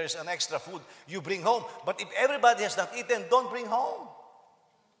 if there's an extra food, you bring home. But if everybody has not eaten, don't bring home.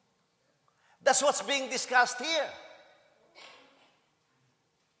 That's what's being discussed here.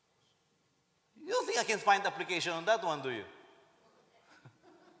 You don't think I can find application on that one, do you?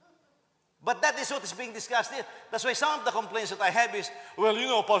 But that is what is being discussed here. That's why some of the complaints that I have is, well, you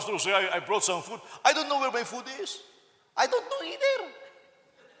know, Pastor, say I brought some food. I don't know where my food is. I don't know either.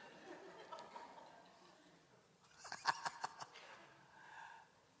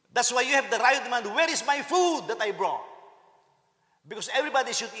 That's why you have the right demand, where is my food that I brought? Because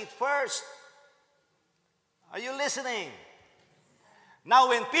everybody should eat first. Are you listening? Now,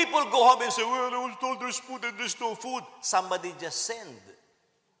 when people go home and say, well, I was told there's food and there's no food, somebody just sinned.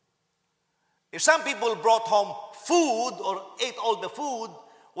 If some people brought home food or ate all the food,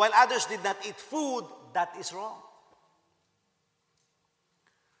 while others did not eat food, that is wrong.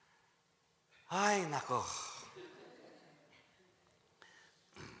 Ay, nako.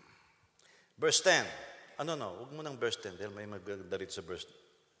 Verse 10. No, huwag mo ng verse 10 dahil may magdarit sa verse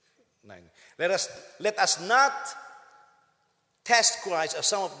 9. Let us not test Christ as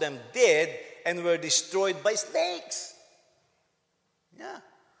some of them did and were destroyed by snakes. Yeah.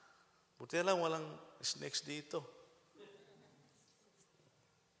 Buti lang walang snakes dito.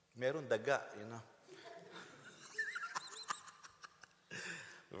 Meron daga, you know.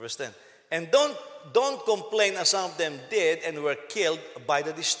 Verse 10. And don't complain as some of them did and were killed by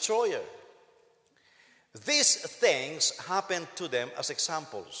the destroyer. These things happened to them as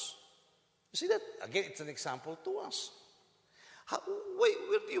examples. You see that? Again, it's an example to us.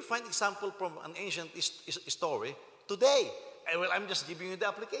 Where do you find example from an ancient story today? Well, I'm just giving you the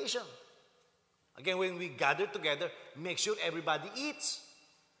application. Again, when we gather together, make sure everybody eats.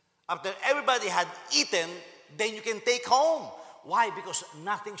 After everybody had eaten, then you can take home. Why? Because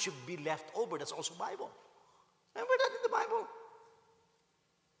nothing should be left over. That's also Bible. Remember that in the Bible?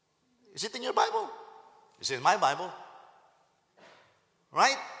 Is it in your Bible? Is it in my Bible?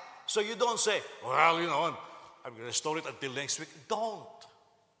 Right? So you don't say, well, you know, I'm going to store it until next week. Don't.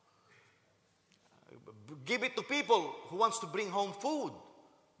 Give it to people who wants to bring home food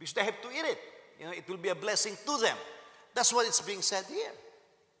because they have to eat it. You know, it will be a blessing to them. That's what is being said here.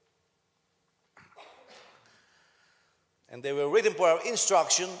 And they were written for our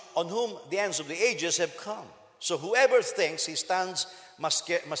instruction, on whom the ends of the ages have come. So whoever thinks he stands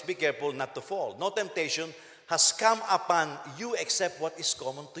must be careful not to fall. No temptation has come upon you except what is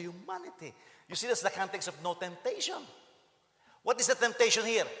common to humanity. You see, that's the context of no temptation. What is the temptation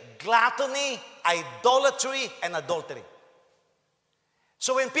here? Gluttony, idolatry, and adultery.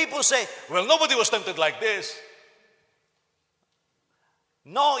 So when people say, well, nobody was tempted like this.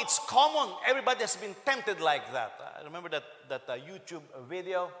 No, it's common. Everybody has been tempted like that. I remember that YouTube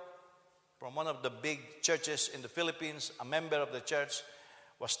video from one of the big churches in the Philippines. A member of the church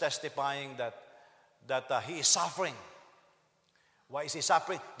was testifying that he is suffering. Why is he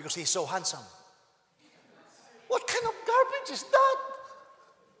suffering? Because he's so handsome. What kind of garbage is that?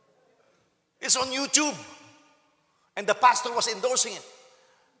 It's on YouTube. And the pastor was endorsing it.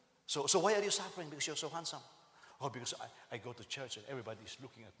 So why are you suffering? Because you're so handsome. Oh, because I go to church and everybody is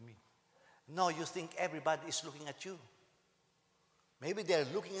looking at me. No, you think everybody is looking at you. Maybe they're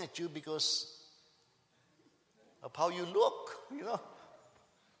looking at you because of how you look, you know.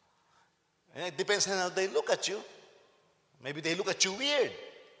 And it depends on how they look at you. Maybe they look at you weird.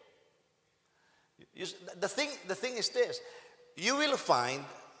 The thing is this. You will find,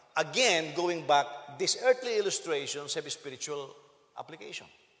 again, going back, these earthly illustrations have a spiritual application.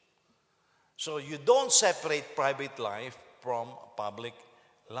 So you don't separate private life from public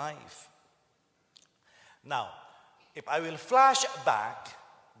life. Now, if I will flash back,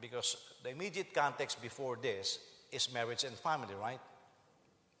 because the immediate context before this is marriage and family, right?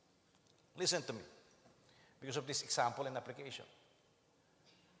 Listen to me, because of this example and application.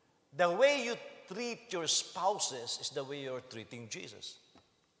 The way you treat your spouses is the way you're treating Jesus.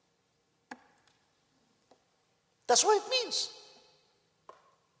 That's what it means.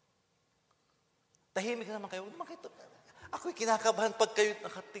 Tahimik naman kayo. Ako'y kinakabahan pag kayo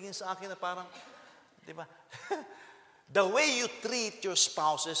nakatingin sa akin na parang, di ba? The way you treat your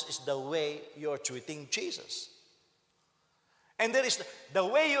spouses is the way you're treating Jesus. And there is the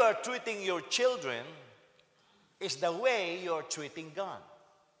way you are treating your children is the way you're treating God.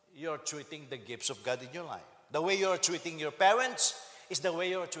 You're treating the gifts of God in your life. The way you're treating your parents is the way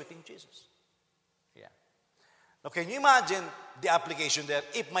you're treating Jesus. Yeah. Now, can you imagine the application there?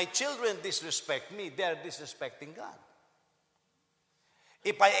 If my children disrespect me, they're disrespecting God.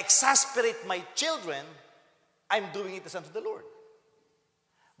 If I exasperate my children, I'm doing it as unto the Lord.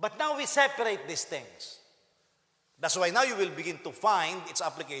 But now we separate these things. That's why now you will begin to find its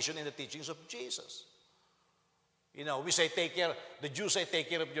application in the teachings of Jesus. You know, we say take care, the Jews say take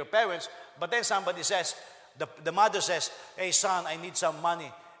care of your parents, but then somebody says, the mother says, hey son, I need some money.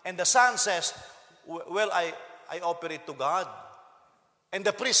 And the son says, well, I offer it to God. And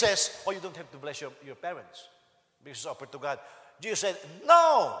the priest says, oh, you don't have to bless your parents because it's offered to God. Jesus said,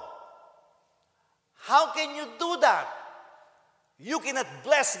 no. How can you do that? You cannot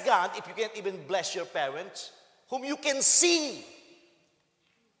bless God if you can't even bless your parents, whom you can see.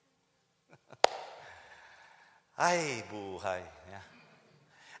 Ay, buhay. Yeah.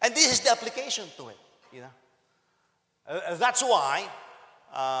 And this is the application to it, you know. That's why,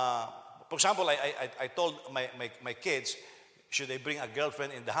 for example, I told my kids, should they bring a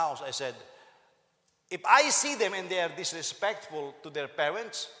girlfriend in the house, I said, if I see them and they are disrespectful to their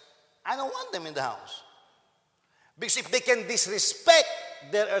parents, I don't want them in the house. Because if they can disrespect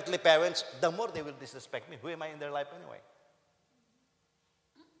their earthly parents, the more they will disrespect me. Who am I in their life anyway?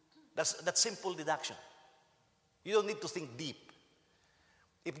 That's simple deduction. You don't need to think deep.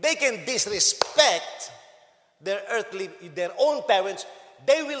 If they can disrespect their own parents,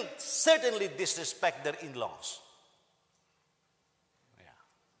 they will certainly disrespect their in-laws.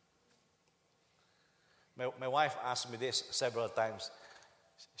 Yeah. My wife asked me this several times.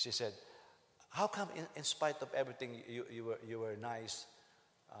 She said, how come in spite of everything you were nice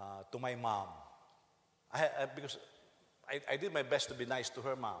to my mom? Because I did my best to be nice to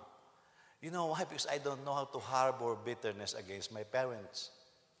her mom. You know why? Because I don't know how to harbor bitterness against my parents.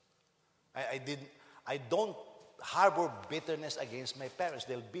 I don't harbor bitterness against my parents.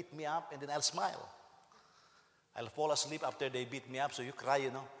 They'll beat me up and then I'll smile. I'll fall asleep after they beat me up, so you cry,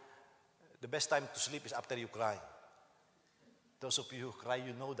 you know. The best time to sleep is after you cry. Those of you who cry,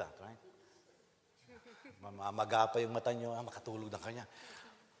 you know that, right? Mamagapa yung mata nyo, makatulog na kanya.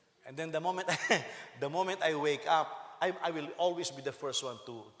 And then the moment I wake up, I will always be the first one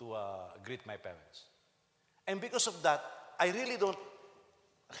to greet my parents. And because of that, I really don't.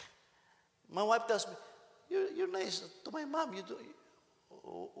 My wife tells me, you're nice to my mom. You do,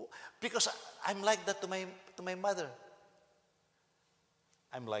 because I'm like that to my mother.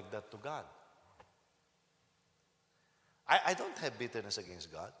 I'm like that to God. I don't have bitterness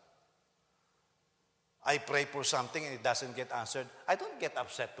against God. I pray for something and it doesn't get answered, I don't get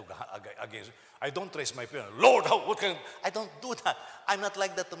upset to God against. I don't raise my parents. Lord, what can I don't do that. I'm not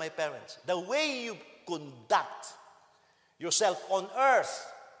like that to my parents. The way you conduct yourself on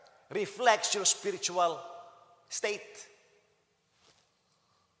earth reflects your spiritual state.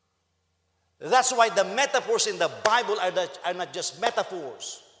 That's why the metaphors in the Bible are not just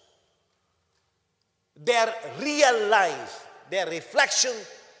metaphors. They are real life. They are reflection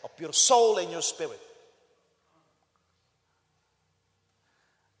of your soul and your spirit.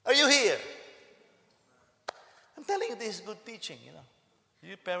 Are you here? I'm telling you, this is good teaching,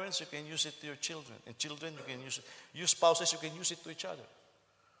 You parents, you can use it to your children. And children, you can use it. You spouses, you can use it to each other.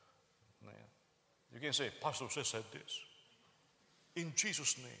 You can say, Pastor said this. In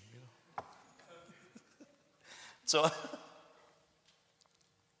Jesus' name,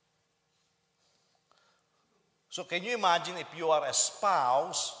 So can you imagine if you are a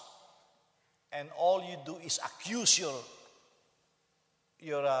spouse and all you do is accuse your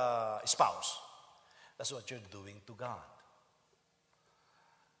spouse? That's what you're doing to God.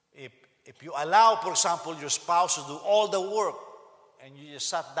 If you allow, for example, your spouse to do all the work and you just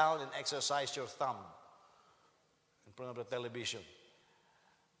sat down and exercise your thumb in front of the television,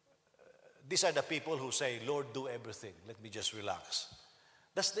 these are the people who say, Lord, do everything. Let me just relax.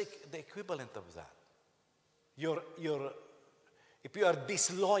 That's the equivalent of that. If you are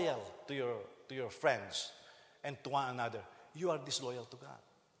disloyal to your friends and to one another, you are disloyal to God.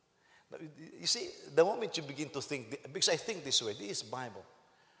 You see, the moment you begin to think, because I think this way, this is Bible.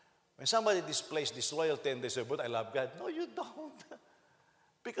 When somebody displays disloyalty and they say, but I love God. No, you don't.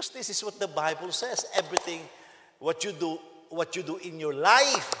 Because this is what the Bible says. Everything, what you do in your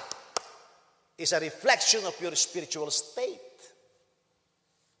life is a reflection of your spiritual state.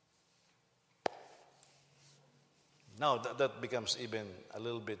 Now, that becomes even a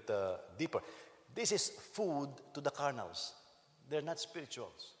little bit deeper. This is food to the carnals. They're not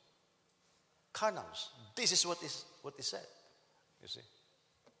spirituals. Carnals. This is what is said. You see?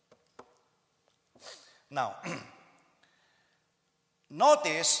 Now,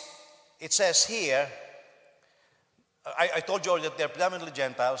 notice it says here, I told you already that they're predominantly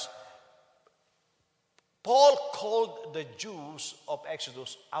Gentiles. Paul called the Jews of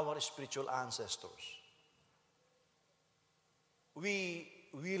Exodus our spiritual ancestors. We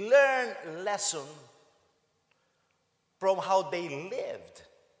learn lesson from how they lived.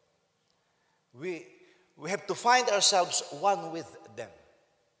 We have to find ourselves one with them.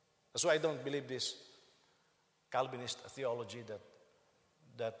 That's why I don't believe this Calvinist theology that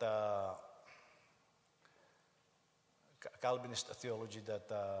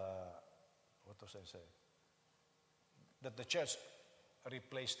what was I saying? That the church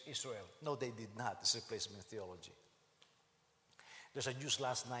replaced Israel. No, they did not. It's replacement theology. There's a news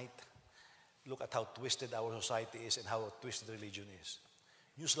last night. Look at how twisted our society is and how twisted religion is.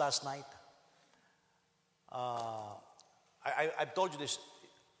 News last night. I've told you this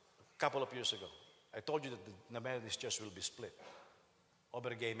a couple of years ago. I told you that the Methodist Church will be split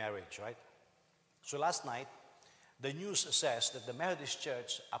over gay marriage, right? So last night, the news says that the Methodist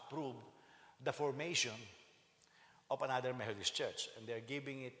Church approved the formation of another Methodist church, and they're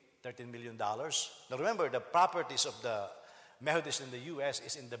giving it $13 million. Now remember, the properties of the Methodists in the U.S.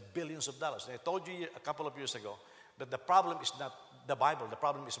 is in the billions of dollars. And I told you a couple of years ago that the problem is not the Bible, the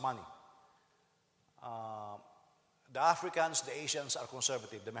problem is money. The Africans, the Asians are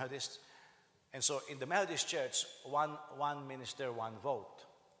conservative, the Methodists. And so in the Methodist Church, one minister, one vote.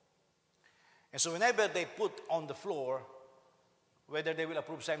 And so whenever they put on the floor whether they will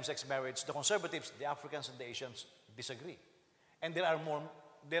approve same-sex marriage, the conservatives, the Africans, and the Asians disagree. And there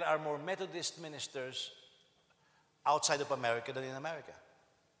are more Methodist ministers outside of America than in America.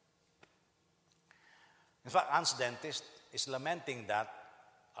 In fact, Ann's dentist is lamenting that,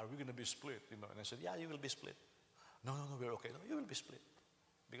 are we going to be split? And I said, yeah, you will be split. No, we're okay. No, you will be split.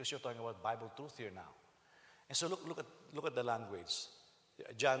 Because you're talking about Bible truth here now. And so look at the language.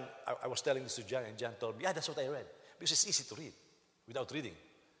 John, I was telling this to John, and John told me, yeah, that's what I read. Because it's easy to read without reading.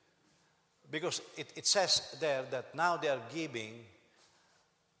 Because it says there that now they are giving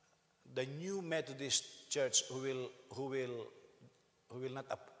the new Methodist church who will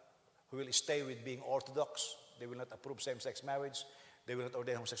stay with being Orthodox. They will not approve same-sex marriage. They will not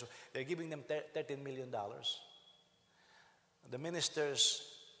ordain homosexual. They're giving them $13 million. The ministers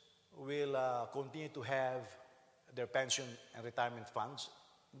will continue to have their pension and retirement funds,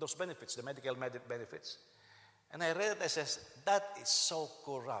 those benefits, the medical benefits. And I read it, I says, that is so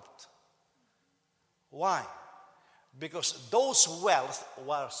corrupt. Why? Because those wealth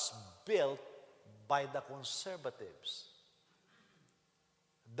was built by the conservatives.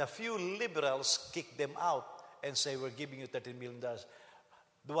 The few liberals kicked them out and say, we're giving you $13 million.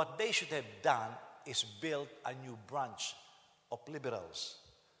 What they should have done is build a new branch of liberals.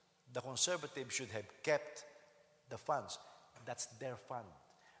 The conservatives should have kept the funds. That's their fund.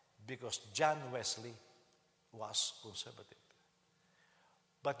 Because John Wesley was conservative.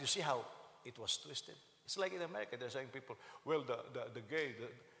 But you see how it was twisted? It's like in America, they're saying people, well, the gay,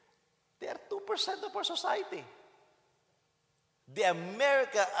 they are 2% of our society. The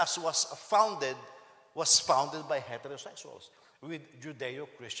America as was founded by heterosexuals with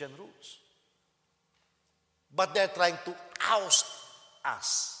Judeo-Christian roots. But they're trying to oust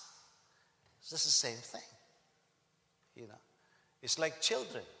us. It's just the same thing. You know, it's like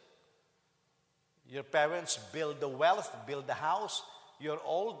children. Your parents build the wealth, build the house. You're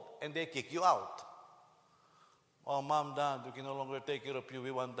old, and they kick you out. Oh, Mom, Dad, we can no longer take care of you. We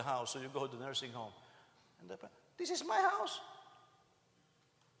want the house, so you go to the nursing home. And this is my house.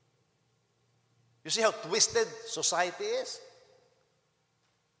 You see how twisted society is?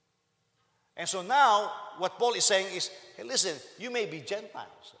 And so now, what Paul is saying is, hey, listen, you may be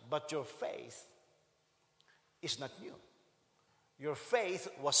Gentiles, but your faith is not new. Your faith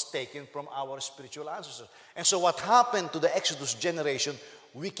was taken from our spiritual ancestors. And so what happened to the Exodus generation,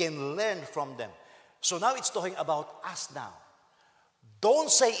 we can learn from them. So now it's talking about us now.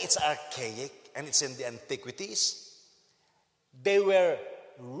 Don't say it's archaic and it's in the antiquities. They were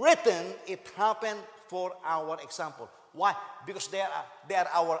written, it happened for our example. Why? Because they are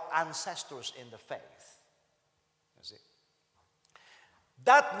our ancestors in the faith. You see?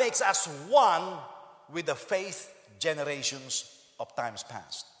 That makes us one with the faith generations of times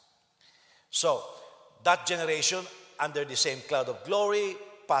past. So, that generation, under the same cloud of glory,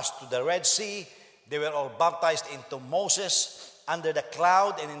 passed to the Red Sea. They were all baptized into Moses under the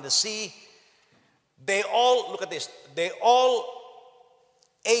cloud and in the sea. They all, look at this, they all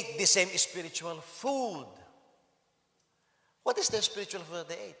ate the same spiritual food. What is the spiritual food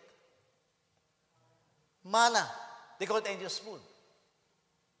they ate? Manna. They call it angel's food.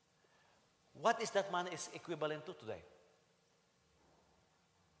 What is that manna is equivalent to today?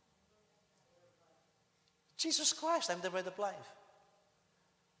 Jesus Christ, I'm the bread of life.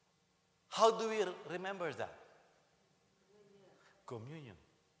 How do we remember that? Communion.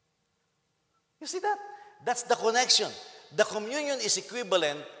 You see that? That's the connection. The communion is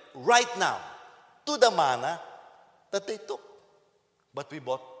equivalent right now to the manna that they took. But we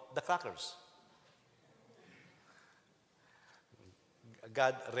bought the crackers.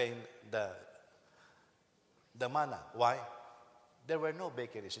 God rained the manna. Why? There were no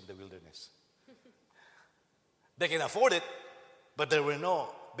bakeries in the wilderness. They can afford it, but there were no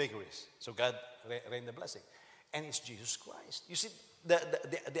bakeries. So God rained the blessing. And it's Jesus Christ. You see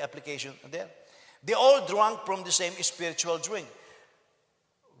the application there? They all drank from the same spiritual drink.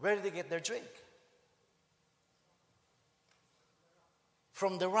 Where did they get their drink?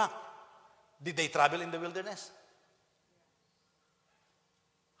 From the rock. Did they travel in the wilderness?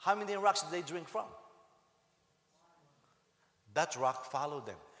 How many rocks did they drink from? That rock followed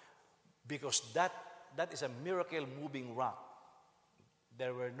them. Because that is a miracle moving rock.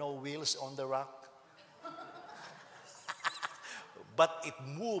 There were no wheels on the rock. But it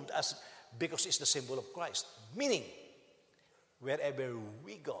moved because it's the symbol of Christ. Meaning, wherever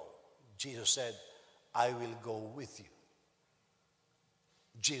we go, Jesus said, I will go with you.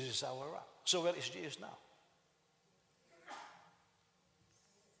 Jesus is our rock. So where is Jesus now?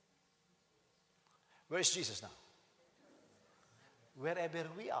 Where is Jesus now? Wherever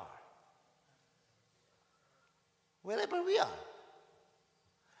we are. Wherever we are.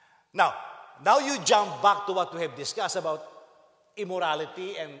 Now you jump back to what we have discussed about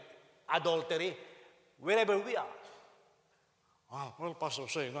immorality and adultery. Wherever we are. Oh, well, Pastor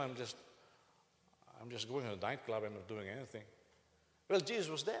was saying, no, I'm just going to a nightclub. I'm not doing anything. Well, Jesus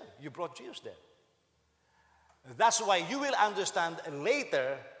was there. You brought Jesus there. That's why you will understand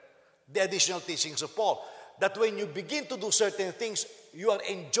later the additional teachings of Paul. That when you begin to do certain things, you are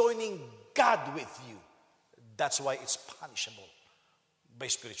enjoining God with you. That's why it's punishable by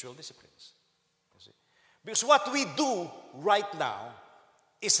spiritual disciplines. You see? Because what we do right now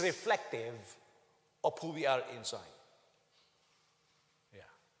is reflective of who we are inside. Yeah.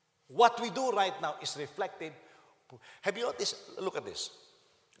 What we do right now is reflective. Have you noticed? Look at this.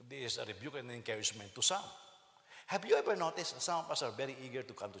 This is a rebuke and encouragement to some. Have you ever noticed some of us are very eager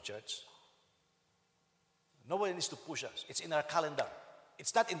to come to church? Nobody needs to push us. It's in our calendar.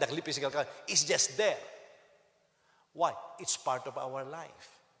 It's not in the physical calendar. It's just there. Why? It's part of our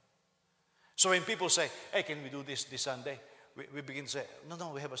life. So when people say, hey, can we do this Sunday? We begin to say,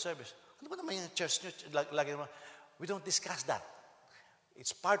 no, we have a service. Ano ba naman yung church? We don't discuss that.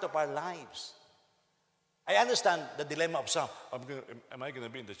 It's part of our lives. I understand the dilemma of some. Am I going to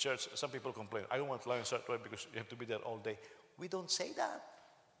be in the church? Some people complain, I don't want Lions Heart because you have to be there all day. We don't say that.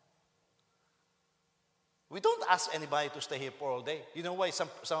 We don't ask anybody to stay here for all day. You know why some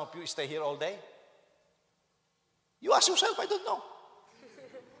of you stay here all day? You ask yourself, I don't know.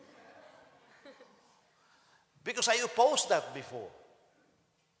 Because I opposed that before.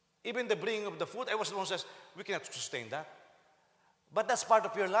 Even the bringing of the food, I was the one who says, we cannot sustain that. But that's part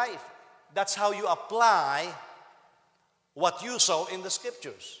of your life. That's how you apply what you saw in the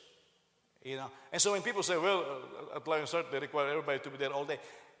scriptures. You know? And so when people say, well, at Lions Heart, they require everybody to be there all day.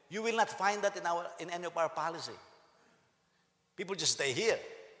 You will not find that in any of our policy. People just stay here.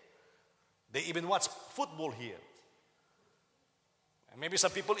 They even watch football here. And maybe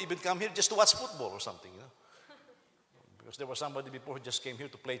some people even come here just to watch football or something, you know. Because there was somebody before who just came here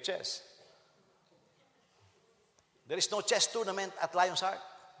to play chess. There is no chess tournament at Lions Heart.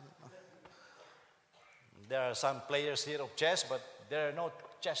 There are some players here of chess, but there are no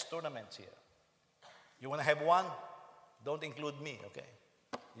chess tournaments here. You want to have one? Don't include me, okay?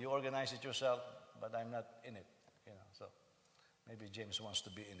 You organize it yourself, but I'm not in it, you know. So maybe James wants to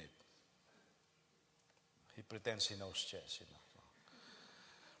be in it. He pretends he knows chess, you know.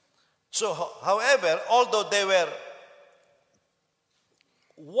 So, however, although they were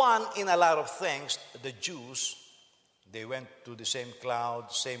one in a lot of things, the Jews, they went to the same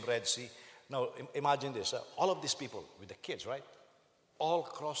cloud, same Red Sea. Now, imagine this. All of these people with the kids, right? All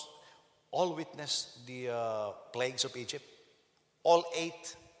crossed, all witnessed the plagues of Egypt. All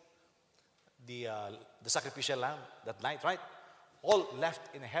ate the sacrificial lamb that night, right? All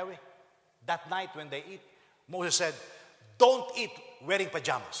left in a hurry. That night when they eat, Moses said, don't eat wearing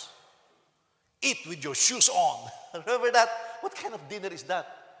pajamas. Eat with your shoes on. Remember that? What kind of dinner is that?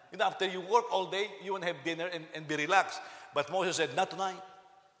 You know, after you work all day, you want to have dinner and be relaxed. But Moses said, not tonight.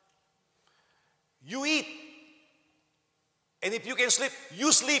 You eat. And if you can sleep,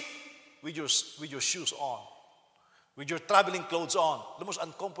 you sleep with your shoes on. With your traveling clothes on. The most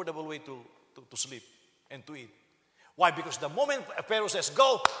uncomfortable way to sleep and to eat. Why? Because the moment Pharaoh says,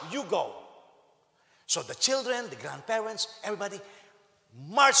 go, you go. So the children, the grandparents, everybody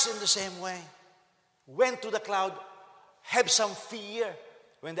marched in the same way. Went to the cloud, have some fear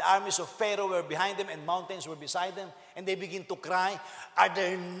when the armies of Pharaoh were behind them and mountains were beside them, and they begin to cry, are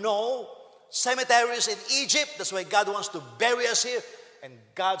there no cemeteries in Egypt? That's why God wants to bury us here. And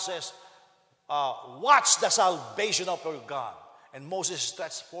God says, watch the salvation of your God. And Moses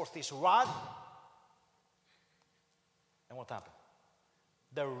stretched forth his rod. And what happened?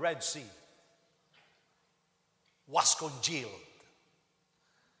 The Red Sea was congealed.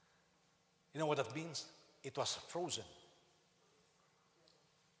 You know what that means? It was frozen.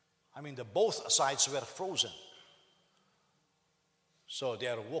 I mean, both sides were frozen. So they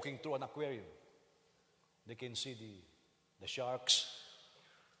are walking through an aquarium. They can see the sharks.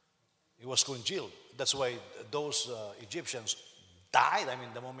 It was congealed. That's why those Egyptians died. I mean,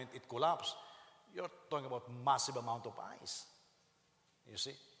 the moment it collapsed, you're talking about massive amount of ice. You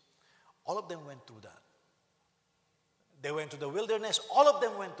see? All of them went through that. They went to the wilderness. All of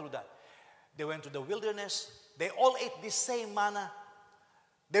them went through that. They went to the wilderness. They all ate the same manna.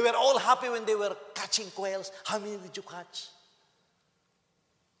 They were all happy when they were catching quails. How many did you catch?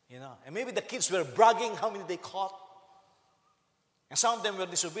 You know, and maybe the kids were bragging how many they caught. And some of them were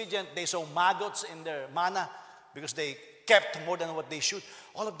disobedient. They saw maggots in their manna because they kept more than what they should.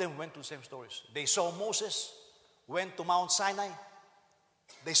 All of them went to the same stories. They saw Moses went to Mount Sinai.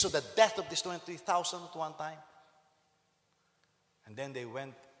 They saw the death of these 23,000 at one time. And then they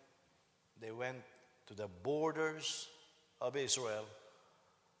went to the borders of Israel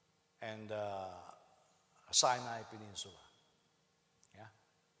and Sinai Peninsula. Yeah?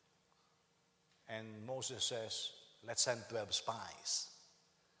 And Moses says, let's send 12 spies.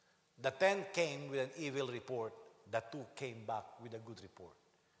 The 10 came with an evil report. The 2 came back with a good report.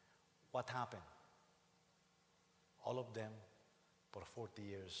 What happened? All of them, for 40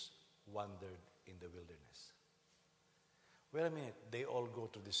 years, wandered in the wilderness. Wait a minute, they all go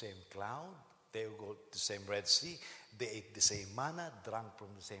to the same cloud, they all go to the same Red Sea, they ate the same manna, drank from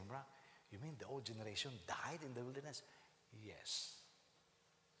the same rock. You mean the old generation died in the wilderness? Yes.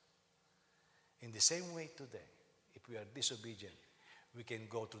 In the same way today, if we are disobedient, we can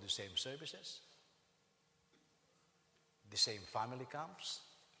go to the same services, the same family camps,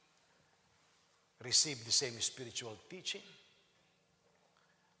 receive the same spiritual teaching.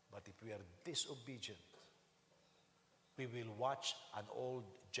 But if we are disobedient, we will watch an old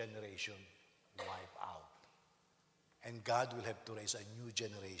generation wipe out. And God will have to raise a new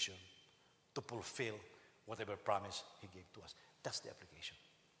generation to fulfill whatever promise He gave to us. That's the application.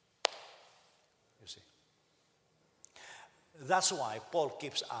 You see. That's why Paul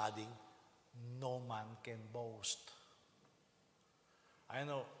keeps adding, no man can boast. I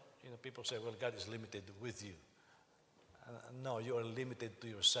know, people say, well, God is limited with you. No, you are limited to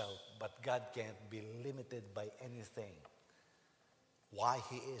yourself, but God can't be limited by anything. Why?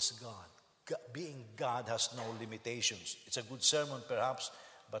 He is God. Being God has no limitations. It's a good sermon perhaps,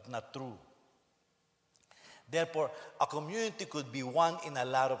 but not true. Therefore, a community could be one in a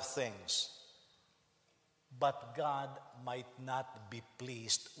lot of things, but God might not be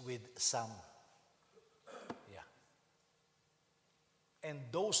pleased with some. Yeah. And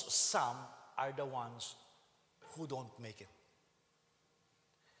those some are the ones who don't make it.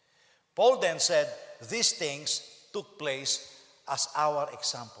 Paul then said, these things took place as our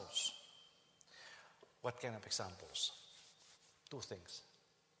examples. What kind of examples? Two things.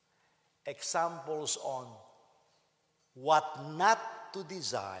 Examples on what not to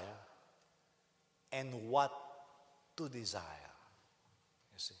desire and what to desire.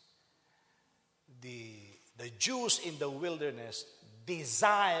 You see, the Jews in the wilderness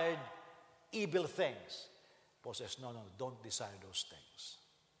desired evil things. Paul says, no, don't desire those things.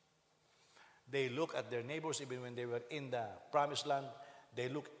 They look at their neighbors, even when they were in the promised land, they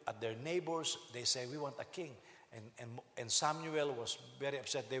look at their neighbors, they say, we want a king. And Samuel was very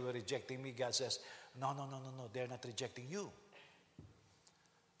upset, they were rejecting me. God says, no, they're not rejecting you.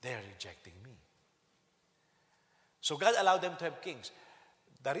 They're rejecting me. So God allowed them to have kings.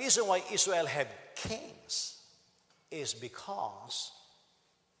 The reason why Israel had kings is because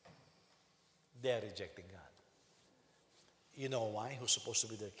they're rejecting God. You know why? Who's supposed to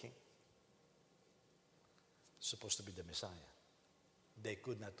be their king? Supposed to be the Messiah. They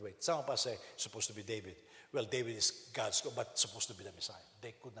could not wait. Some of us say, supposed to be David. Well, David is God's, but supposed to be the Messiah.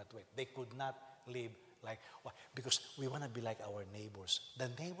 They could not wait. They could not live like, why? Because we want to be like our neighbors. The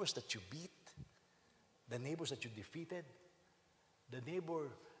neighbors that you beat, the neighbors that you defeated, the neighbor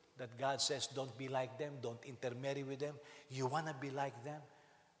that God says, don't be like them, don't intermarry with them. You want to be like them.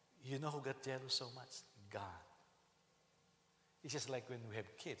 You know who got jealous so much? God. It's just like when we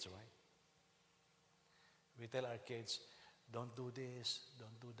have kids, right? We tell our kids, don't do this,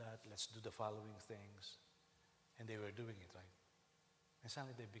 don't do that, let's do the following things. And they were doing it, right? And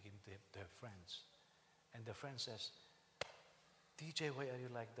suddenly they begin to have friends. And the friend says, TJ, why are you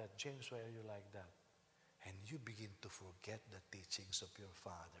like that? James, why are you like that? And you begin to forget the teachings of your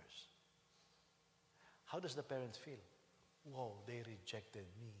fathers. How does the parent feel? Whoa, they rejected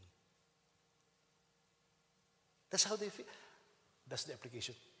me. That's how they feel. That's the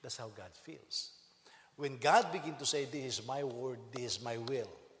application. That's how God feels. When God begins to say, this is my word, this is my will,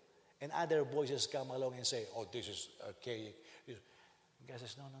 and other voices come along and say, oh, this is archaic. God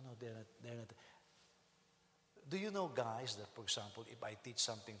says, no, they're not. Do you know, guys, that, for example, if I teach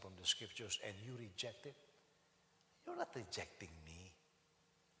something from the scriptures and you reject it, you're not rejecting me.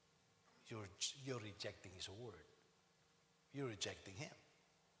 You're rejecting His word. You're rejecting Him.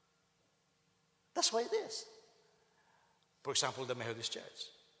 That's why it is. For example, the Methodist Church.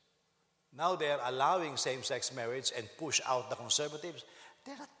 Now they are allowing same-sex marriage and push out the conservatives.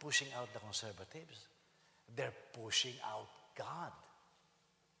 They're not pushing out the conservatives. They're pushing out God.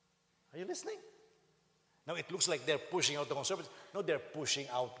 Are you listening? Now it looks like they're pushing out the conservatives. No, they're pushing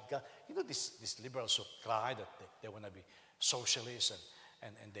out God. You know, these liberals who cry that they want to be socialists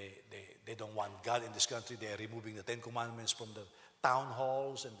and they don't want God in this country. They're removing the Ten Commandments from the town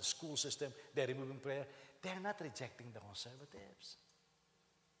halls and the school system. They're removing prayer. They're not rejecting the conservatives.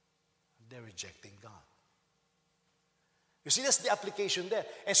 They're rejecting God. You see, that's the application there.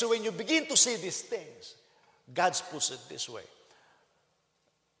 And so when you begin to see these things, God puts it this way.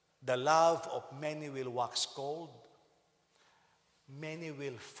 The love of many will wax cold. Many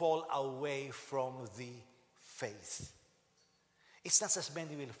will fall away from the faith. It's not as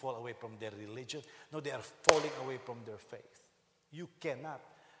many will fall away from their religion. No, they are falling away from their faith. You cannot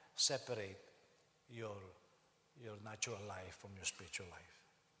separate your natural life from your spiritual life.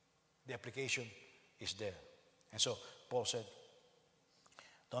 The application is there. And so Paul said,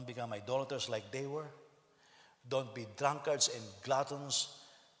 don't become idolaters like they were. Don't be drunkards and gluttons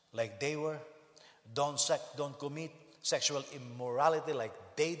like they were. Don't commit sexual immorality like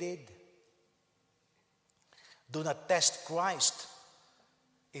they did. Do not test Christ.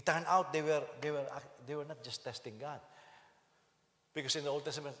 It turned out they were not just testing God. Because in the Old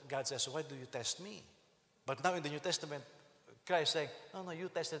Testament, God says, why do you test me? But now in the New Testament, Christ saying, no, you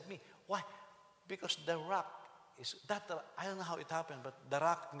tested me. Why? Because the rock is, I don't know how it happened, but the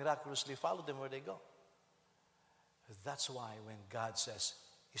rock miraculously followed them where they go. That's why when God says,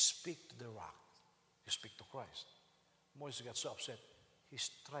 speak to the rock, You speak to Christ. Moses got so upset, he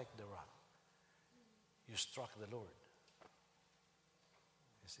struck the rock. You struck the Lord.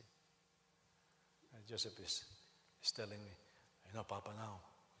 You see? And Joseph is telling me, you know, Papa, now,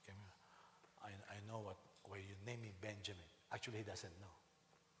 okay, I know why you name me Benjamin. Actually, he doesn't know.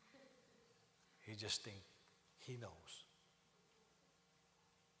 He just thinks he knows.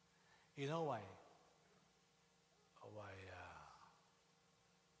 You know why?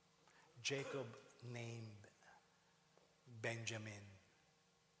 Jacob named Benjamin.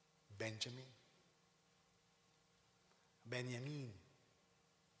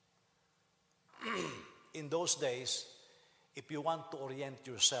 In those days, if you want to orient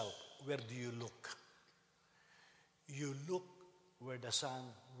yourself, where do you look? You look where the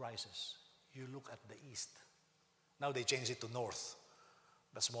sun rises. You look at the east. Now they changed it to north.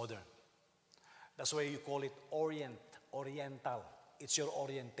 That's modern. That's why you call it oriental. It's your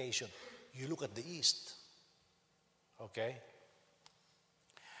orientation. You look at the east. Okay?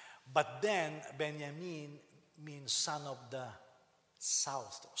 But then, Benjamin means son of the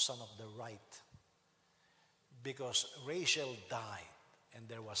south, son of the right. Because Rachel died and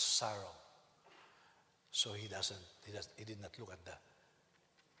there was sorrow. So he did not look at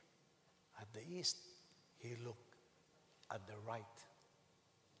the east. He looked at the right.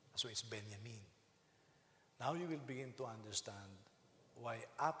 So it's Benjamin. Now you will begin to understand why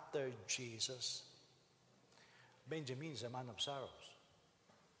after Jesus, Benjamin is a man of sorrows.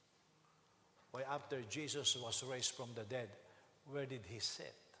 Why after Jesus was raised from the dead, where did he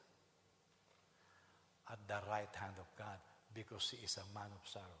sit? At the right hand of God, because he is a man of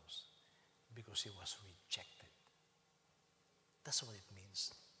sorrows. Because he was rejected. That's what it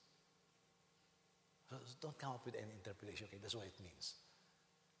means. So don't come up with any interpretation, okay? That's what it means.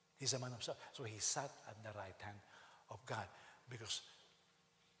 He's a man of sorrows. So he sat at the right hand of God because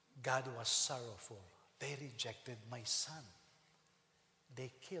God was sorrowful. They rejected my son.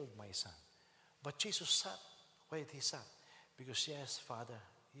 They killed my son. But Jesus sat. Why did he sat? Because yes, Father,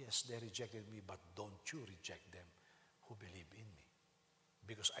 yes, they rejected me, but don't you reject them who believe in me.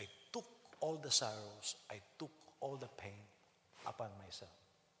 Because I took all the sorrows, I took all the pain upon myself.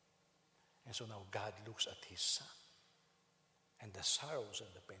 And so now God looks at his son. And the sorrows and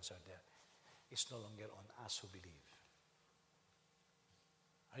the pains are there. It's no longer on us who believe.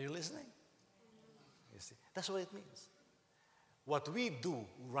 Are you listening? You see? That's what it means. What we do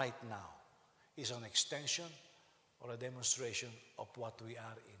right now is an extension or a demonstration of what we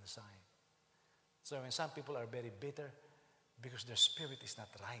are inside. So when some people are very bitter, because their spirit is not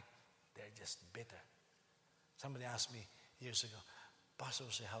right, they're just bitter. Somebody asked me years ago, Pastor,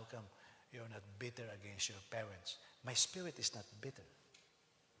 say, how come you're not bitter against your parents? My spirit is not bitter.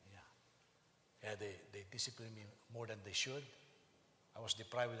 Yeah, they discipline me more than they should. I was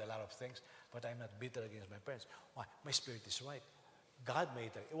deprived with a lot of things, but I'm not bitter against my parents. Why? My spirit is right. God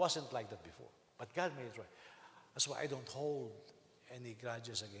made it. It wasn't like that before, but God made it right. That's why I don't hold any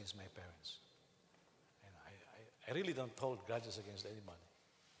grudges against my parents. And I really don't hold grudges against anybody.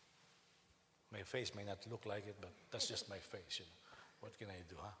 My face may not look like it, but that's just my face. You know. What can I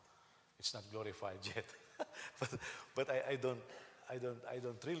do, huh? It's not glorified yet. but I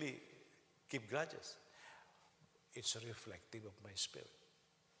don't really keep grudges. It's reflective of my spirit.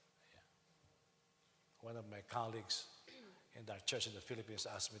 Yeah. One of my colleagues in our church in the Philippines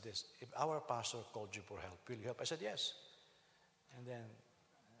asked me this: if our pastor called you for help, will you help? I said yes. And then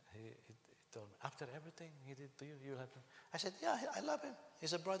he told me, after everything he did to you, you'll help him. I said, yeah, I love him.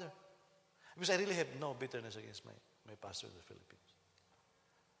 He's a brother. Because I really have no bitterness against my pastor in the Philippines.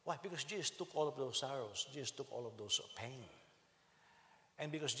 Why? Because Jesus took all of those sorrows. Jesus took all of those pain.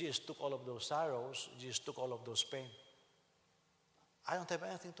 And because Jesus took all of those sorrows, Jesus took all of those pain, I don't have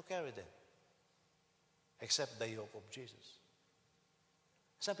anything to carry then, except the yoke of Jesus.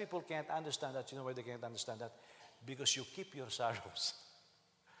 Some people can't understand that. You know why they can't understand that? Because you keep your sorrows.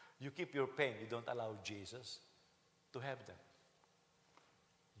 You keep your pain. You don't allow Jesus to have them.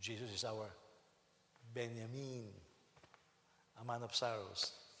 Jesus is our Benjamin, a man of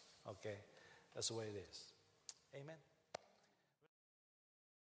sorrows. Okay? That's the way it is. Amen.